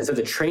 Exactly. And so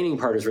the training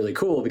part is really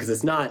cool because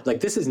it's not like,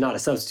 this is not a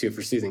substitute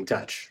for soothing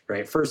touch,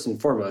 right? First and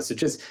foremost,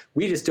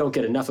 we just don't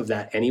get enough of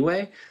that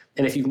anyway.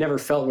 And if you've never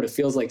felt what it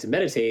feels like to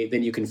meditate,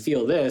 then you can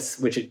feel this,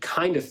 which it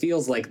kind of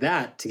feels like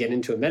that to get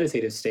into a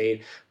meditative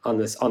state on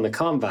the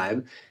calm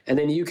vibe. And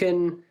then you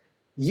can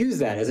use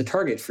that as a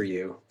target for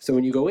you. So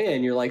when you go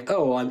in, you're like,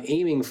 oh, I'm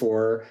aiming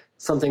for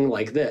something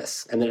like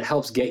this. And then it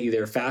helps get you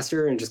there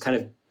faster and just kind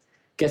of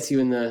gets you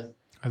in the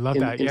I love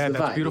that. Yeah,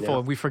 that's vibe,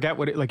 beautiful. We forget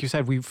like you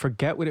said, we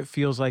forget what it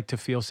feels like to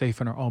feel safe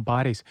in our own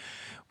bodies.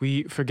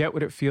 We forget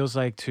what it feels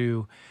like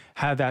to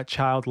have that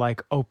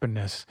childlike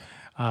openness.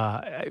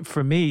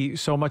 For me,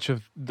 so much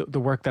of the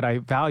work that I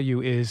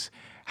value is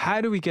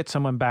how do we get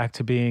someone back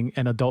to being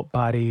an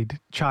adult-bodied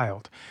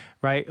child,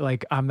 right?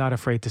 Like, I'm not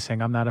afraid to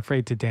sing. I'm not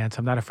afraid to dance.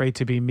 I'm not afraid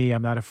to be me.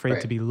 I'm not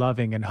afraid to be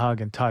loving and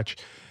hug and touch.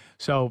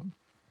 So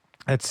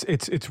it's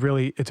a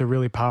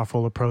really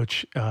powerful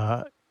approach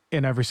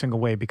in every single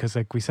way, because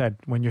like we said,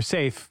 when you're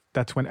safe,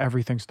 that's when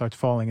everything starts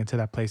falling into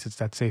that place. It's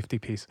that safety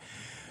piece.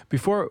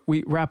 Before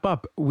we wrap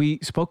up, we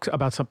spoke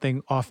about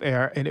something off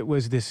air, and it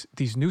was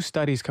these new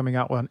studies coming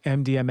out on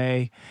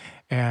MDMA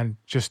and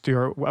just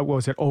what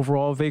was it,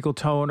 overall vagal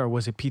tone, or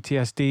was it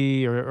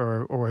PTSD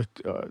or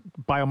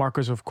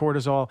biomarkers of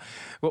cortisol?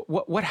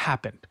 What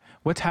happened?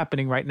 What's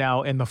happening right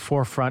now in the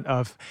forefront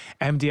of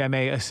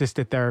MDMA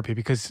assisted therapy?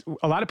 Because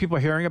a lot of people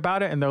are hearing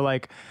about it and they're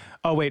like,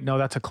 oh wait, no,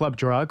 that's a club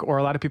drug. Or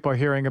a lot of people are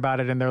hearing about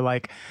it and they're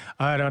like,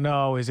 I don't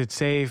know, is it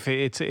safe?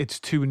 It's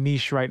too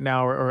niche right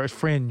now, or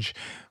fringe.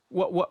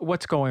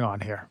 What's going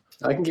on here?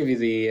 I can give you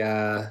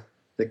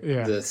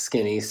the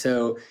skinny.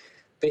 So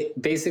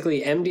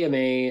basically,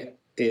 MDMA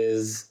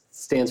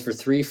stands for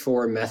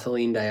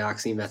 3,4-methylene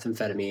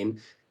dioxymethamphetamine.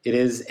 It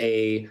is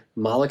a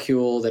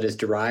molecule that is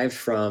derived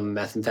from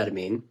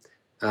methamphetamine.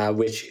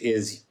 which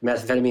is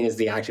methamphetamine is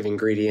the active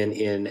ingredient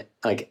in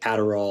like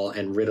Adderall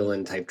and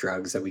Ritalin type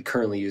drugs that we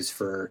currently use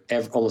for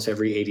almost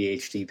every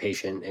ADHD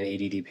patient and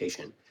ADD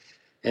patient.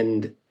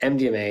 And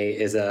MDMA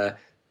is a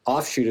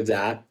offshoot of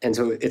that. And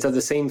so it's of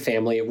the same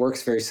family. It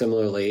works very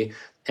similarly.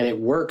 And it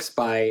works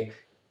by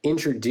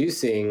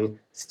introducing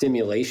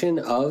stimulation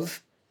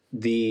of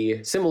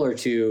similar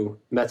to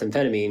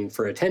methamphetamine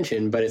for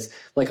attention, but it's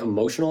like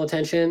emotional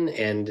attention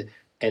and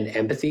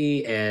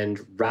empathy and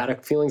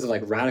feelings of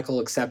like radical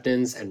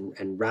acceptance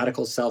and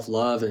radical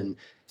self-love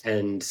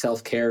and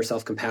self-care,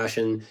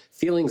 self-compassion,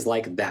 feelings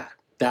like that.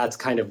 That's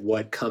kind of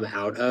what come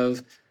out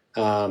of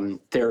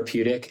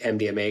therapeutic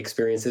MDMA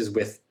experiences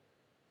with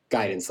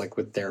guidance, like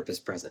with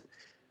therapists present.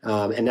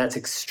 And that's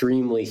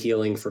extremely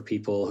healing for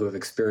people who have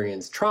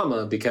experienced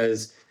trauma,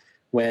 because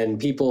when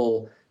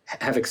people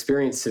have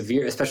experienced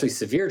especially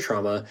severe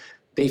trauma,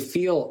 they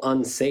feel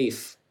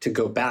unsafe to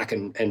go back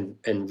and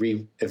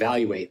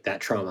reevaluate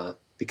that trauma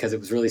because it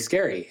was really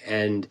scary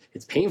and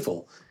it's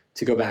painful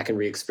to go back and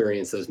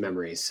re-experience those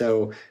memories.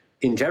 So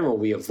in general,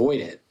 we avoid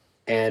it.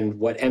 And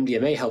what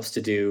MDMA helps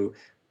to do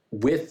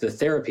with the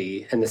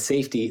therapy and the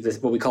safety,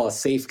 what we call a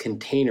safe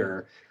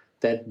container,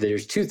 that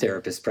there's two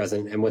therapists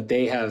present, and what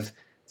they have,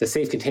 the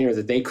safe container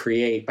that they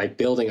create by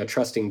building a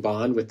trusting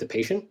bond with the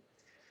patient,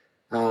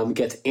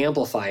 gets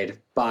amplified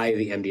by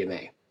the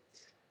MDMA.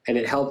 And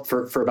it helped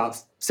for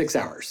about 6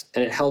 hours.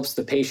 And it helps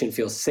the patient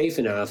feel safe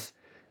enough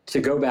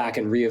to go back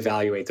and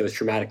reevaluate those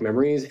traumatic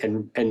memories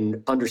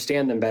and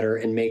understand them better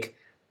and make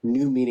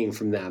new meaning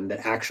from them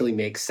that actually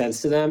makes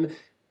sense to them,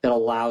 that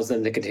allows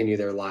them to continue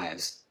their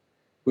lives,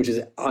 which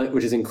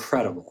is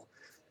incredible.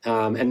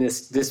 And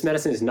this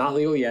medicine is not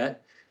legal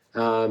yet.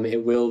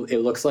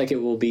 It looks like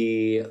it will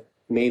be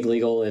made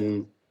legal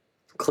and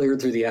cleared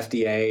through the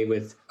FDA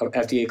with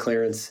FDA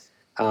clearance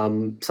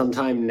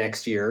sometime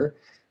next year,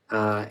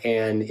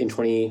 and in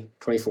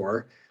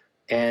 2024.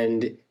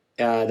 And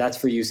that's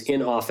for use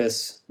in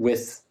office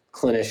with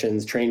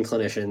trained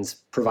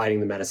clinicians providing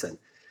the medicine.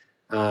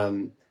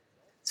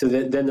 So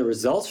then the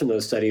results from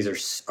those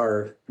studies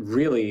are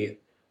really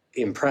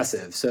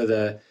impressive. So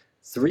the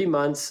 3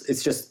 months,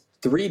 it's just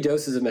 3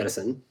 doses of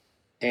medicine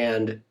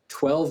and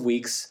 12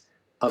 weeks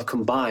of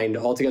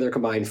altogether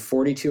combined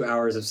 42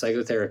 hours of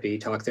psychotherapy,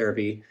 talk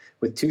therapy,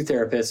 with 2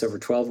 therapists over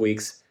 12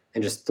 weeks,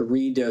 and just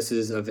 3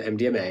 doses of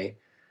MDMA.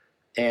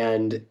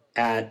 And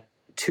at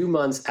 2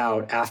 months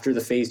out after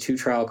the phase 2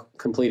 trial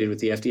completed with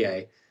the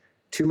FDA,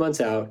 2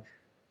 months out,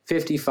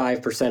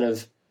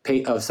 55%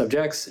 of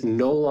subjects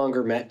no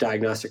longer met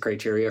diagnostic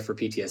criteria for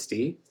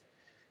PTSD.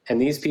 And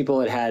these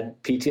people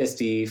had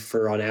PTSD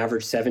for on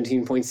average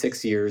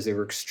 17.6 years. They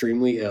were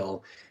extremely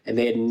ill, and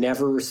they had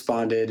never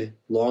responded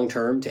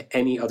long-term to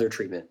any other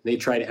treatment. They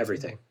tried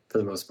everything for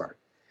the most part.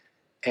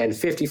 And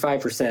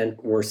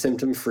 55% were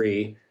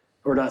symptom-free,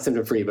 or not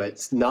symptom-free,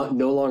 but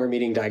no longer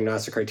meeting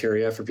diagnostic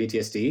criteria for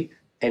PTSD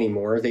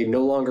anymore. They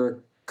no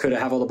longer could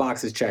have all the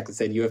boxes checked that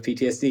said you have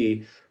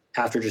PTSD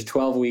after just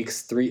 12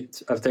 weeks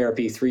of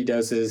therapy, 3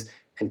 doses,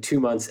 and 2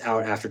 months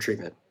out after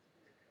treatment.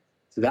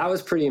 So that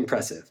was pretty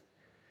impressive.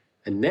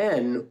 And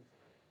then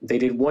they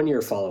did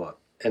 1-year follow-up,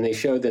 and they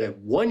showed that at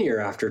 1 year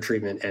after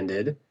treatment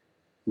ended,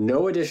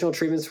 no additional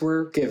treatments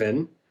were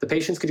given. The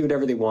patients could do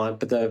whatever they want,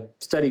 but the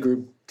study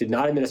group did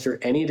not administer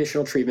any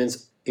additional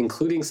treatments,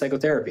 including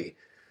psychotherapy.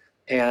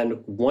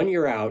 And 1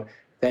 year out,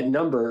 that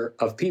number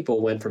of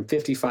people went from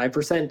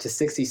 55% to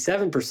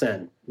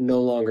 67%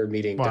 no longer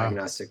meeting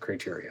diagnostic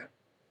criteria.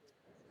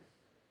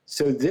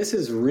 So this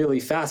is really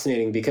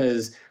fascinating,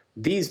 because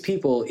these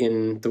people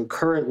in the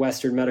current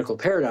Western medical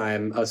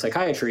paradigm of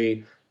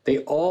psychiatry, they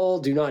all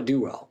do not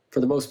do well for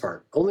the most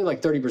part. Only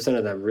like 30%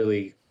 of them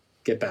really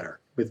get better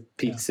with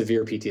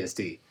severe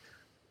PTSD.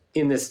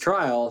 In this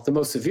trial, the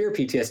most severe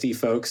PTSD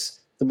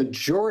folks, the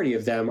majority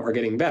of them are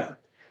getting better.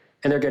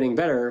 And they're getting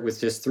better with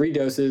just 3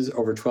 doses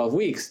over 12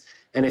 weeks.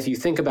 And if you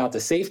think about the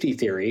safety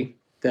theory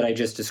that I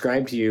just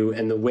described to you,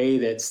 and the way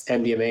that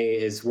MDMA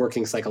is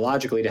working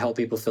psychologically to help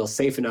people feel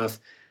safe enough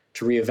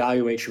to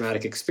reevaluate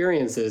traumatic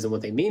experiences and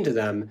what they mean to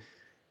them,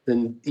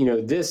 then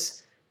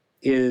this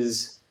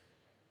is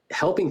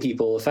helping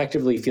people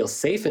effectively feel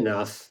safe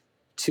enough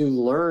to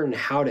learn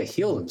how to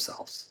heal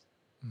themselves,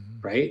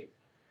 right?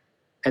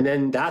 And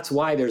then that's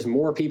why there's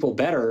more people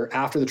better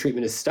after the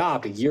treatment is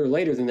stopped a year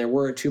later than there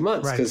were at 2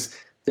 months, because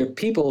there are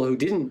people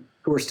who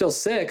were still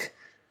sick,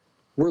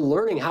 were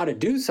learning how to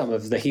do some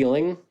of the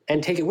healing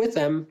and take it with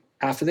them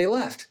after they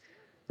left,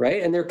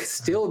 right? And they're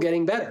still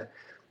getting better.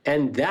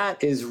 And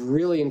that is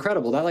really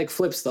incredible. That like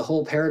flips the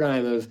whole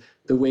paradigm of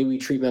the way we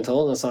treat mental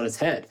illness on its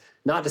head.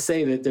 Not to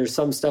say that there's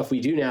some stuff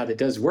we do now that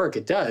does work,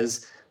 it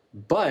does,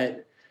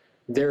 but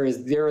there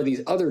are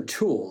these other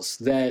tools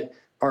that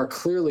are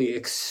clearly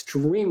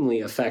extremely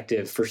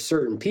effective for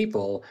certain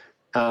people,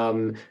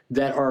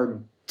 that are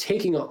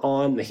taking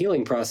on the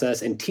healing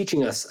process and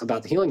teaching us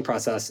about the healing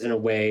process in a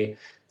way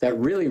that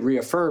really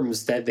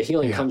reaffirms that the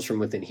healing comes from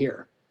within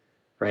here.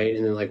 Right.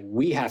 And then like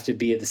we have to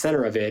be at the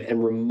center of it,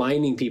 and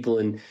reminding people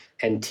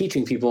and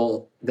teaching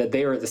people that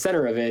they are at the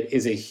center of it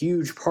is a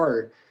huge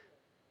part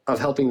of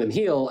helping them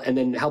heal, and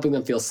then helping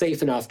them feel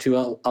safe enough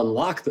to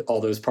unlock all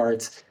those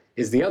parts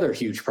is the other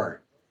huge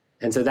part.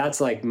 And so that's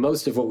like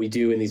most of what we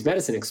do in these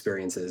medicine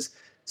experiences.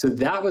 So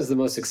that was the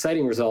most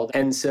exciting result.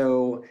 And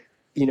so,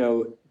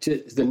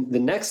 the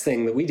next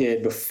thing that we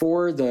did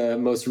before the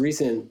most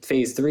recent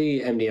phase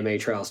 3 MDMA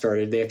trial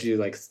started, they have to do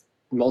like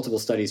multiple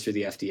studies through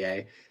the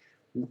FDA.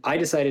 I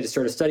decided to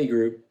start a study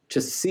group to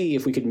see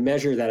if we could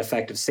measure that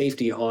effect of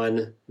safety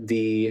on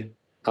the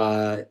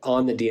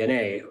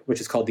DNA, which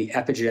is called the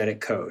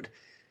epigenetic code.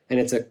 And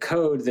it's a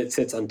code that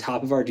sits on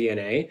top of our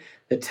DNA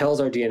that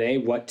tells our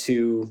DNA what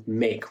to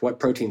make, what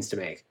proteins to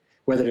make,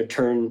 whether to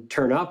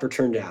turn up or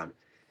turn down.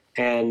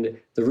 And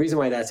the reason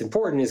why that's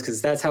important is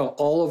because that's how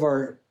all of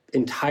our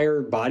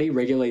entire body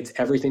regulates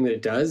everything that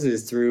it does,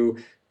 is through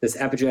this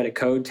epigenetic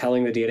code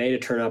telling the DNA to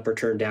turn up or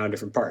turn down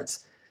different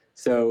parts.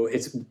 So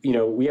it's,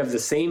 we have the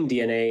same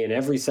DNA in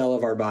every cell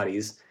of our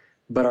bodies,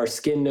 but our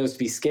skin knows to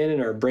be skin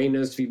and our brain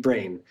knows to be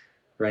brain,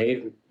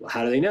 right?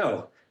 How do they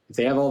know? If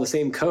they have all the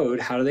same code,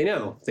 how do they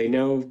know? They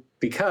know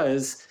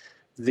because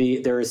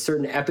there is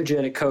certain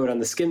epigenetic code on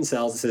the skin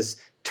cells that says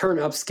turn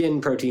up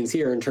skin proteins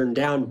here and turn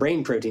down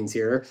brain proteins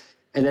here.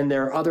 And then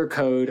there are other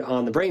code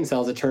on the brain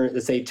cells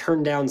that say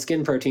turn down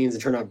skin proteins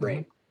and turn up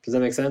brain. Does that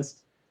make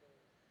sense?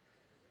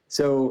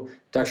 So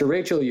Dr.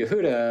 Rachel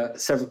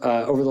Yehuda,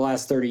 over the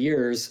last 30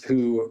 years,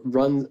 who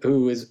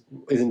is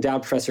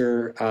endowed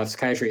professor of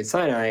psychiatry at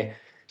Sinai,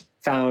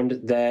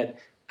 found that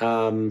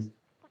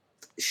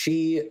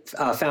she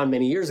found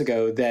many years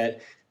ago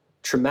that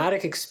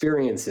traumatic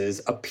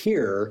experiences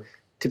appear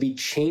to be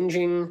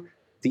changing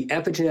the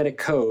epigenetic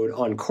code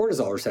on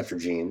cortisol receptor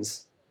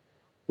genes,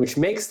 which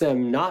makes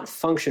them not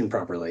function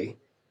properly,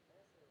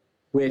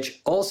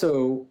 which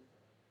also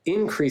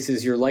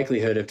increases your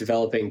likelihood of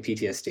developing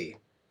PTSD.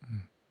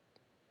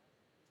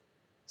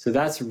 So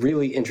that's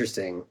really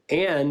interesting.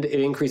 And it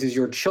increases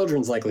your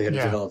children's likelihood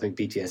of developing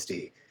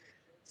PTSD.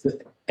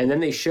 And then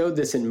they showed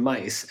this in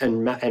mice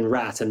and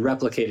rats and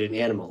replicated in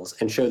animals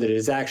and showed that it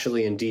is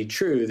actually indeed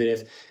true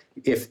that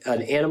if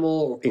an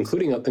animal,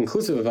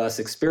 inclusive of us,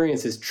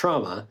 experiences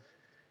trauma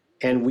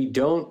and we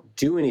don't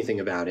do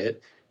anything about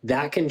it,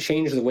 that can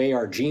change the way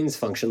our genes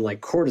function,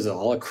 like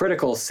cortisol, a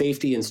critical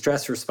safety and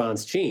stress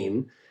response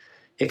gene.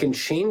 It can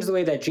change the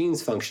way that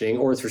gene's functioning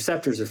or its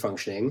receptors are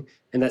functioning,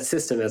 and that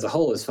system as a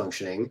whole is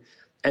functioning.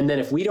 And then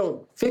if we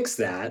don't fix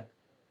that,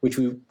 which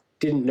we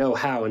didn't know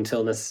how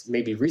until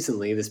maybe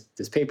recently,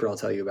 this paper I'll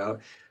tell you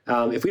about,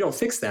 if we don't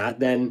fix that,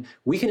 then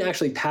we can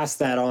actually pass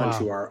that on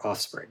to our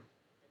offspring.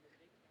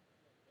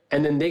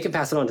 And then they can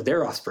pass it on to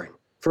their offspring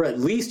for at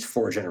least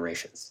 4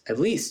 generations, at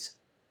least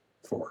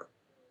 4.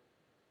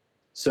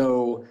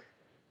 So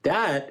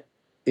that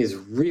is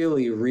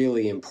really,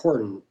 really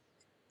important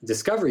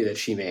discovery that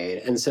she made.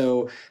 And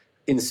so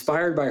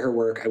inspired by her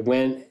work, I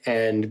went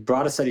and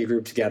brought a study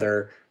group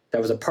together that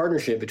was a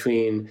partnership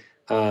between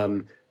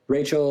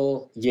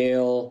Rachel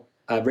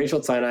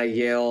at Sinai,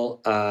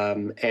 Yale,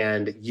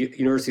 and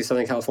University of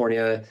Southern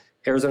California,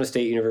 Arizona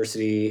State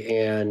University,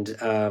 and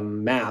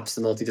MAPS,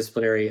 the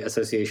Multidisciplinary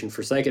Association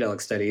for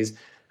Psychedelic Studies,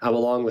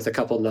 along with a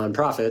couple of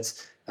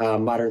nonprofits,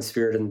 Modern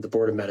Spirit and the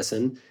Board of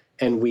Medicine.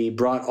 And we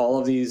brought all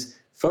of these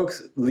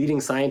folks, leading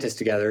scientists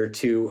together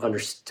to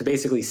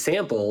basically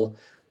sample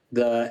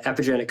the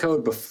epigenetic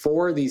code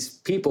before these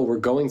people were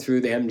going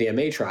through the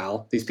MDMA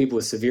trial. These people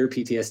with severe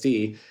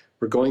PTSD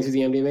were going through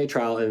the MDMA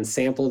trial and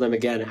sample them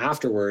again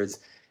afterwards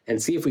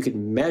and see if we could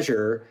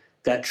measure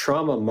that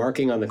trauma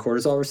marking on the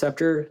cortisol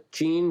receptor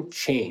gene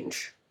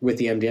change with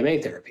the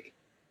MDMA therapy.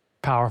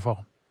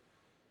 Powerful.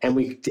 So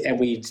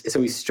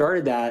we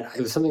started that.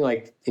 It was something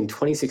like in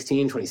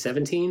 2016,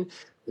 2017.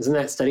 Isn't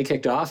that study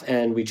kicked off?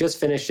 And we just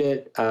finished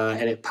it,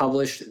 and it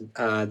published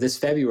this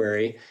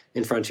February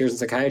in Frontiers in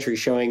Psychiatry,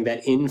 showing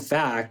that, in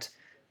fact,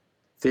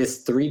 this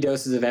 3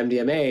 doses of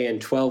MDMA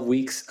and 12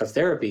 weeks of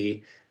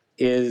therapy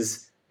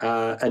is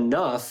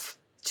enough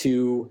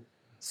to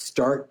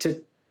start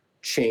to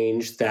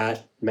change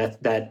that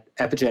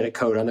epigenetic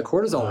code on the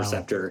cortisol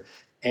receptor,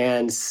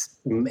 and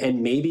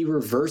maybe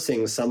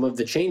reversing some of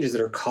the changes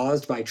that are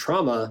caused by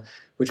trauma,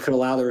 which could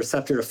allow the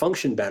receptor to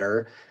function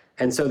better.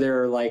 And so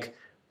there are like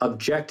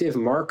objective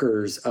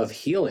markers of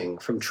healing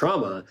from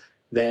trauma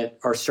that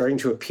are starting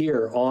to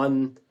appear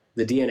on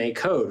the DNA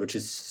code, which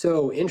is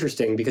so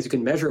interesting because you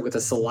can measure it with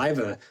a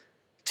saliva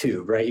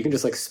tube, right? You can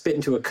just like spit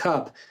into a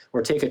cup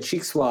or take a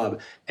cheek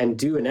swab and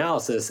do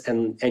analysis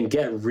and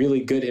get really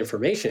good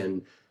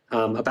information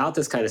about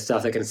this kind of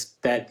stuff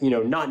that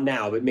not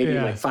now, but maybe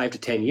in like 5 to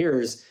 10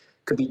 years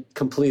could be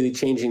completely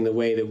changing the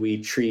way that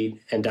we treat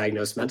and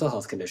diagnose mental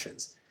health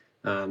conditions.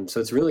 So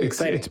it's really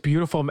exciting. It's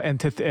beautiful,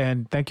 and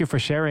thank you for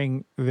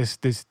sharing this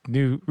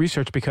new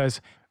research,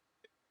 because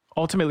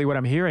ultimately what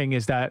I'm hearing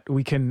is that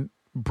we can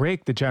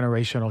break the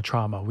generational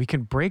trauma. We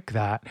can break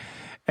that,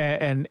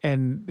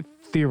 and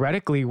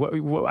theoretically,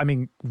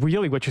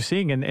 really what you're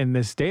seeing in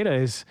this data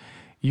is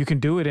you can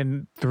do it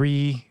in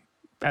 3,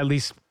 at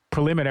least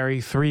preliminary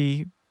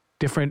 3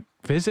 different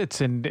visits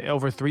and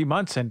over 3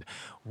 months. And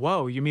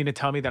whoa, you mean to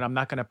tell me that I'm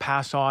not going to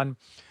pass on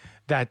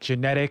that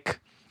genetic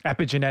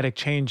epigenetic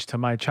change to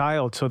my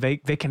child so they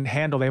can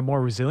handle, they have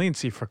more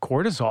resiliency for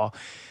cortisol.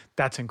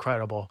 That's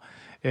incredible.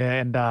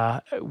 And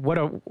what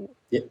a,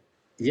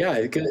 Yeah,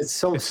 it's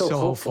so it's so so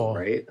hopeful, hopeful.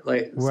 right?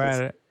 Like We're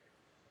at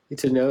it.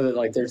 to know that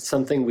like there's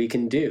something we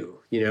can do,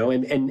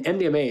 and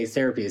MDMA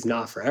therapy is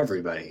not for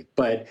everybody,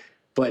 but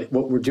what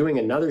we're doing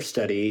another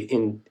study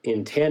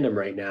in tandem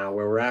right now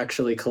where we're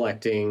actually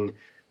collecting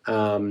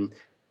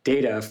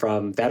data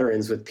from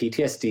veterans with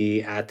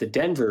PTSD at the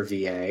Denver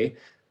VA,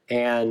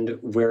 and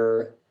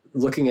we're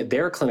looking at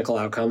their clinical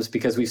outcomes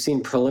because we've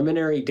seen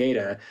preliminary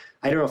data.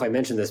 I don't know if I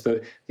mentioned this,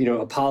 but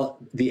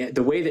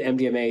the way that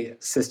MDMA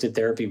assisted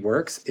therapy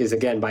works is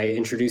again by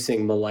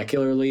introducing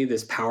molecularly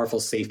this powerful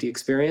safety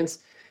experience,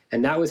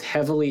 and that was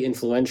heavily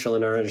influential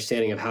in our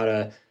understanding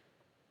of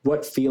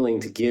what feeling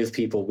to give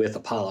people with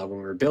Apollo when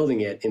we were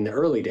building it in the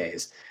early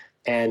days.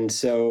 And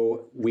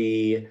so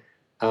we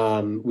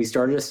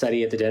started a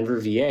study at the Denver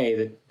VA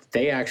that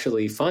they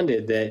actually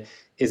funded that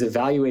is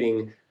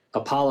evaluating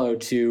Apollo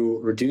to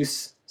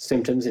reduce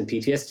symptoms in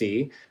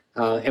PTSD.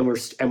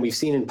 And we've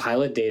seen in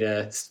pilot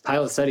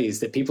studies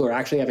that people are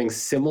actually having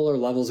similar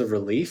levels of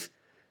relief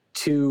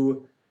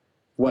to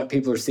what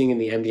people are seeing in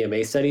the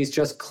MDMA studies,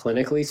 just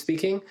clinically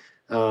speaking.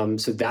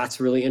 So that's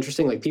really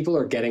interesting. Like people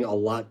are getting a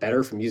lot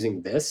better from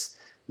using this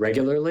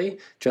regularly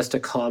just to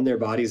calm their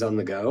bodies on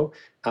the go.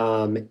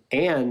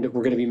 And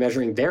we're going to be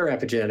measuring their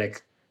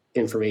epigenetic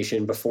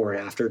information before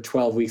and after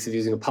 12 weeks of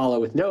using Apollo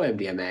with no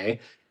MDMA.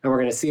 And we're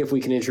going to see if we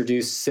can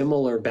introduce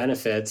similar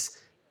benefits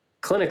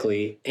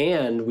clinically,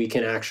 and we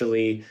can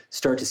actually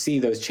start to see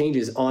those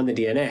changes on the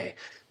DNA.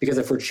 Because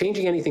if we're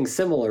changing anything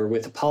similar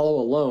with Apollo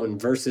alone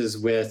versus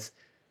with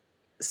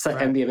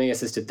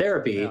MDMA-assisted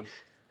therapy,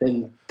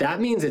 then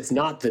that means it's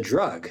not the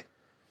drug,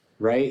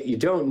 right? You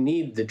don't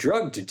need the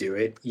drug to do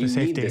it. You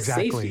need the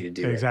safety to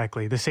do it.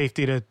 Exactly. The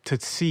safety to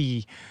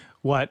see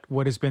what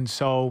has been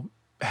so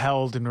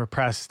held and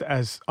repressed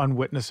as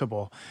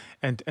unwitnessable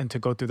and to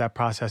go through that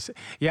process.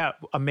 Yeah,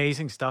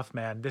 amazing stuff,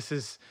 man.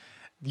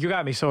 You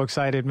got me so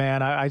excited,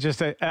 man.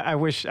 I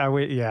wish I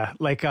would, yeah.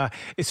 Like,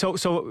 so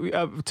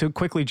to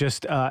quickly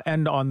just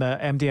end on the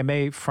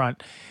MDMA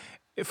front,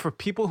 for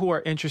people who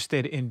are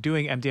interested in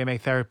doing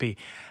MDMA therapy,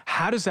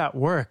 how does that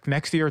work?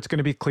 Next year, it's going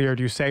to be cleared,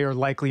 you say, or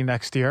likely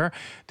next year.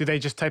 Do they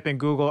just type in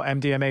Google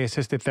MDMA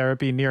assisted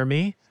therapy near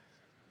me?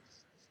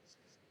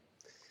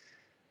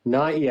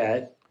 Not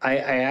yet. I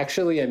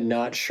actually am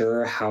not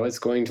sure how it's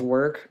going to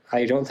work.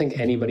 I don't think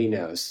anybody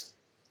knows.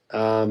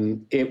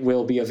 It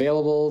will be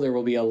available. There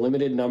will be a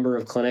limited number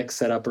of clinics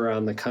set up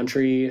around the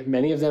country.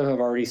 Many of them have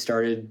already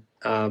started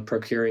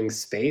procuring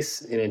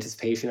space in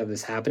anticipation of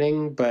this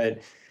happening,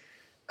 but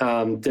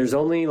there's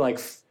only like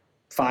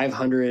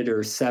 500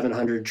 or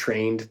 700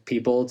 trained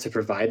people to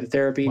provide the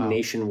therapy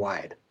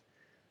nationwide.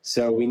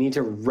 So we need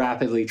to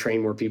rapidly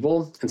train more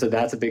people. And so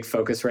that's a big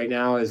focus right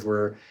now as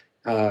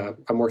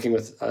I'm working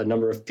with a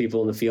number of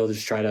people in the field to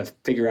just try to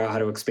figure out how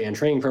to expand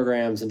training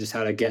programs and just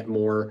how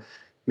to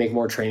make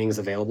more trainings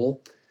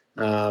available,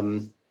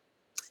 and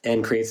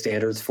create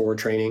standards for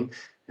training.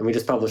 And we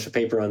just published a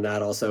paper on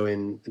that also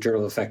in the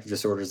Journal of Affective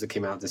Disorders that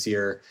came out this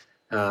year.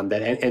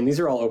 And these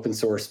are all open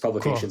source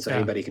publications, so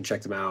anybody can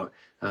check them out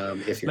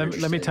if you're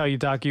interested. Let me tell you,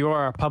 Doc, you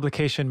are a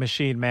publication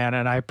machine, man,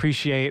 and I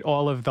appreciate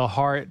all of the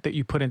heart that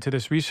you put into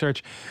this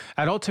research,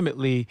 and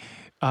ultimately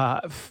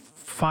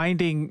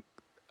finding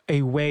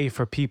a way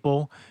for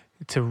people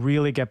to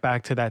really get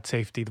back to that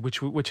safety,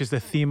 which is the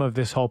theme of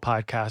this whole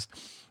podcast.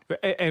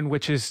 And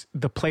which is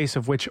the place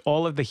of which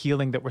all of the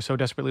healing that we're so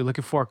desperately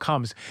looking for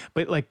comes.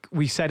 But like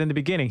we said in the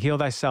beginning, heal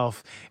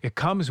thyself, it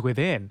comes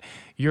within.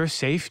 Your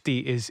safety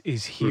is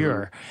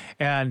here.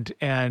 Mm-hmm.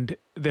 And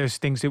there's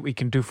things that we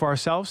can do for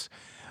ourselves,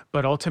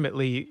 but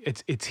ultimately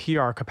it's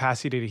here. Our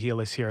capacity to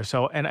heal is here.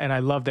 So, and I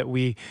love that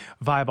we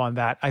vibe on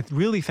that. I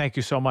really thank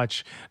you so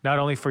much, not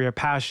only for your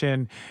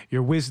passion,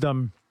 your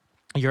wisdom,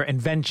 your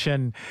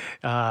invention,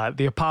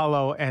 the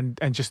Apollo, and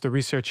just the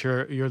research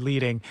you're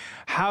leading.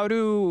 How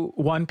do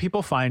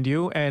people find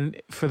you? And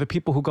for the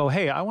people who go,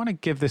 hey, I want to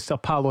give this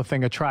Apollo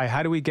thing a try,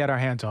 how do we get our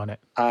hands on it?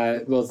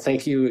 Well,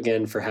 thank you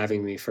again for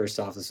having me.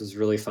 First off, this was a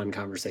really fun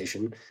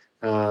conversation.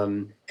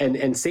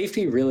 And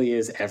safety really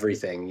is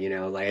everything,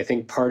 like I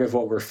think part of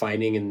what we're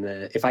finding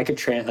if I could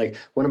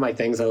one of my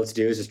things I love to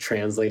do is just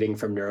translating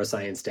from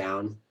neuroscience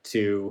down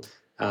to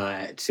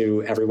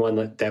everyone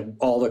that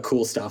all the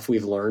cool stuff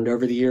we've learned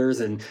over the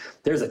years. And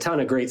there's a ton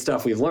of great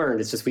stuff we've learned.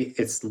 It's just,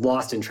 it's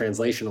lost in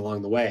translation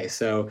along the way.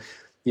 So,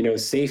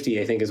 safety,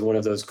 I think, is one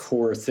of those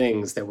core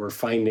things that we're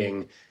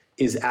finding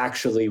is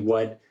actually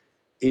what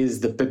is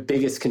the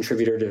biggest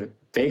contributor to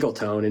vagal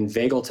tone. And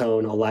vagal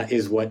tone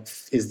is what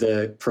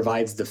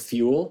provides the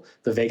fuel,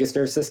 the vagus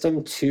nerve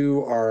system,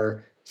 to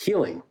our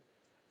healing.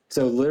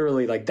 So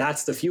literally,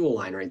 that's the fuel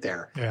line right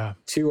there. Yeah.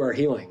 To our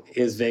healing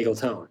is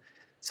vagal tone.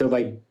 So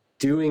by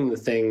doing the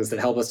things that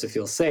help us to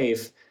feel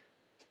safe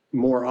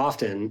more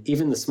often,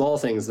 even the small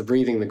things, the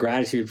breathing, the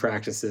gratitude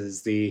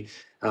practices, the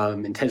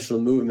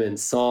intentional movement,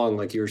 song,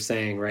 like you were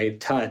saying, right?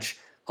 Touch,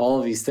 all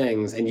of these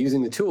things, and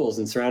using the tools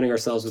and surrounding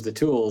ourselves with the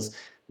tools,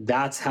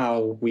 that's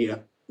how we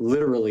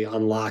literally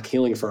unlock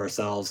healing for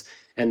ourselves.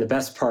 And the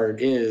best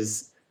part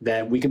is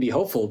that we can be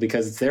hopeful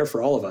because it's there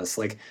for all of us.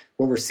 Like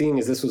what we're seeing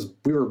is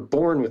we were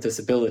born with this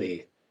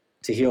ability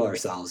to heal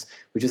ourselves.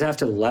 We just have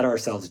to let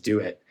ourselves do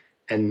it.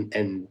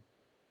 And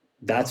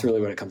that's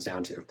really what it comes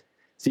down to.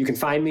 So you can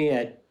find me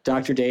at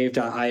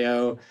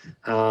drdave.io.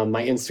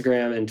 My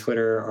Instagram and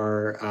Twitter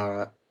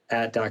are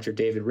at Dr.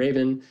 David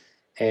Rabin.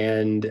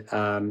 And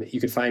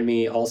you can find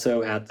me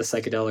also at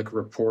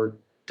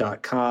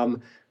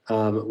thepsychedelicreport.com,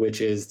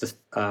 which is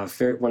one of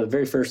the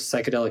very first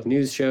psychedelic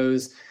news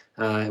shows.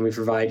 And we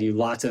provide you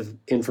lots of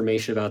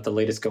information about the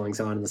latest goings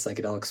on in the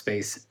psychedelic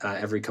space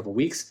every couple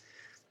weeks.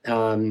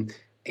 And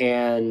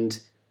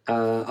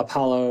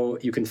Apollo,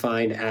 you can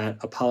find at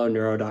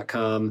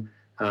apolloneuro.com,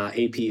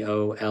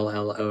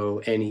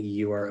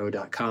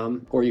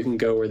 APOLLONEURO.com, or you can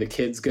go where the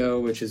kids go,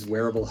 which is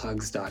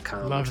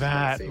wearablehugs.com. Love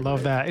that.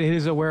 Love that. It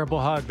is a wearable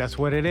hug. That's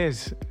what it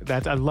is.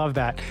 I love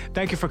that.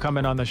 Thank you for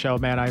coming on the show,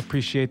 man. I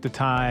appreciate the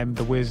time,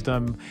 the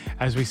wisdom.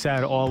 As we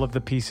said, all of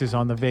the pieces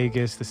on the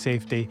vagus, the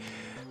safety.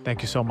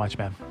 Thank you so much,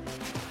 man.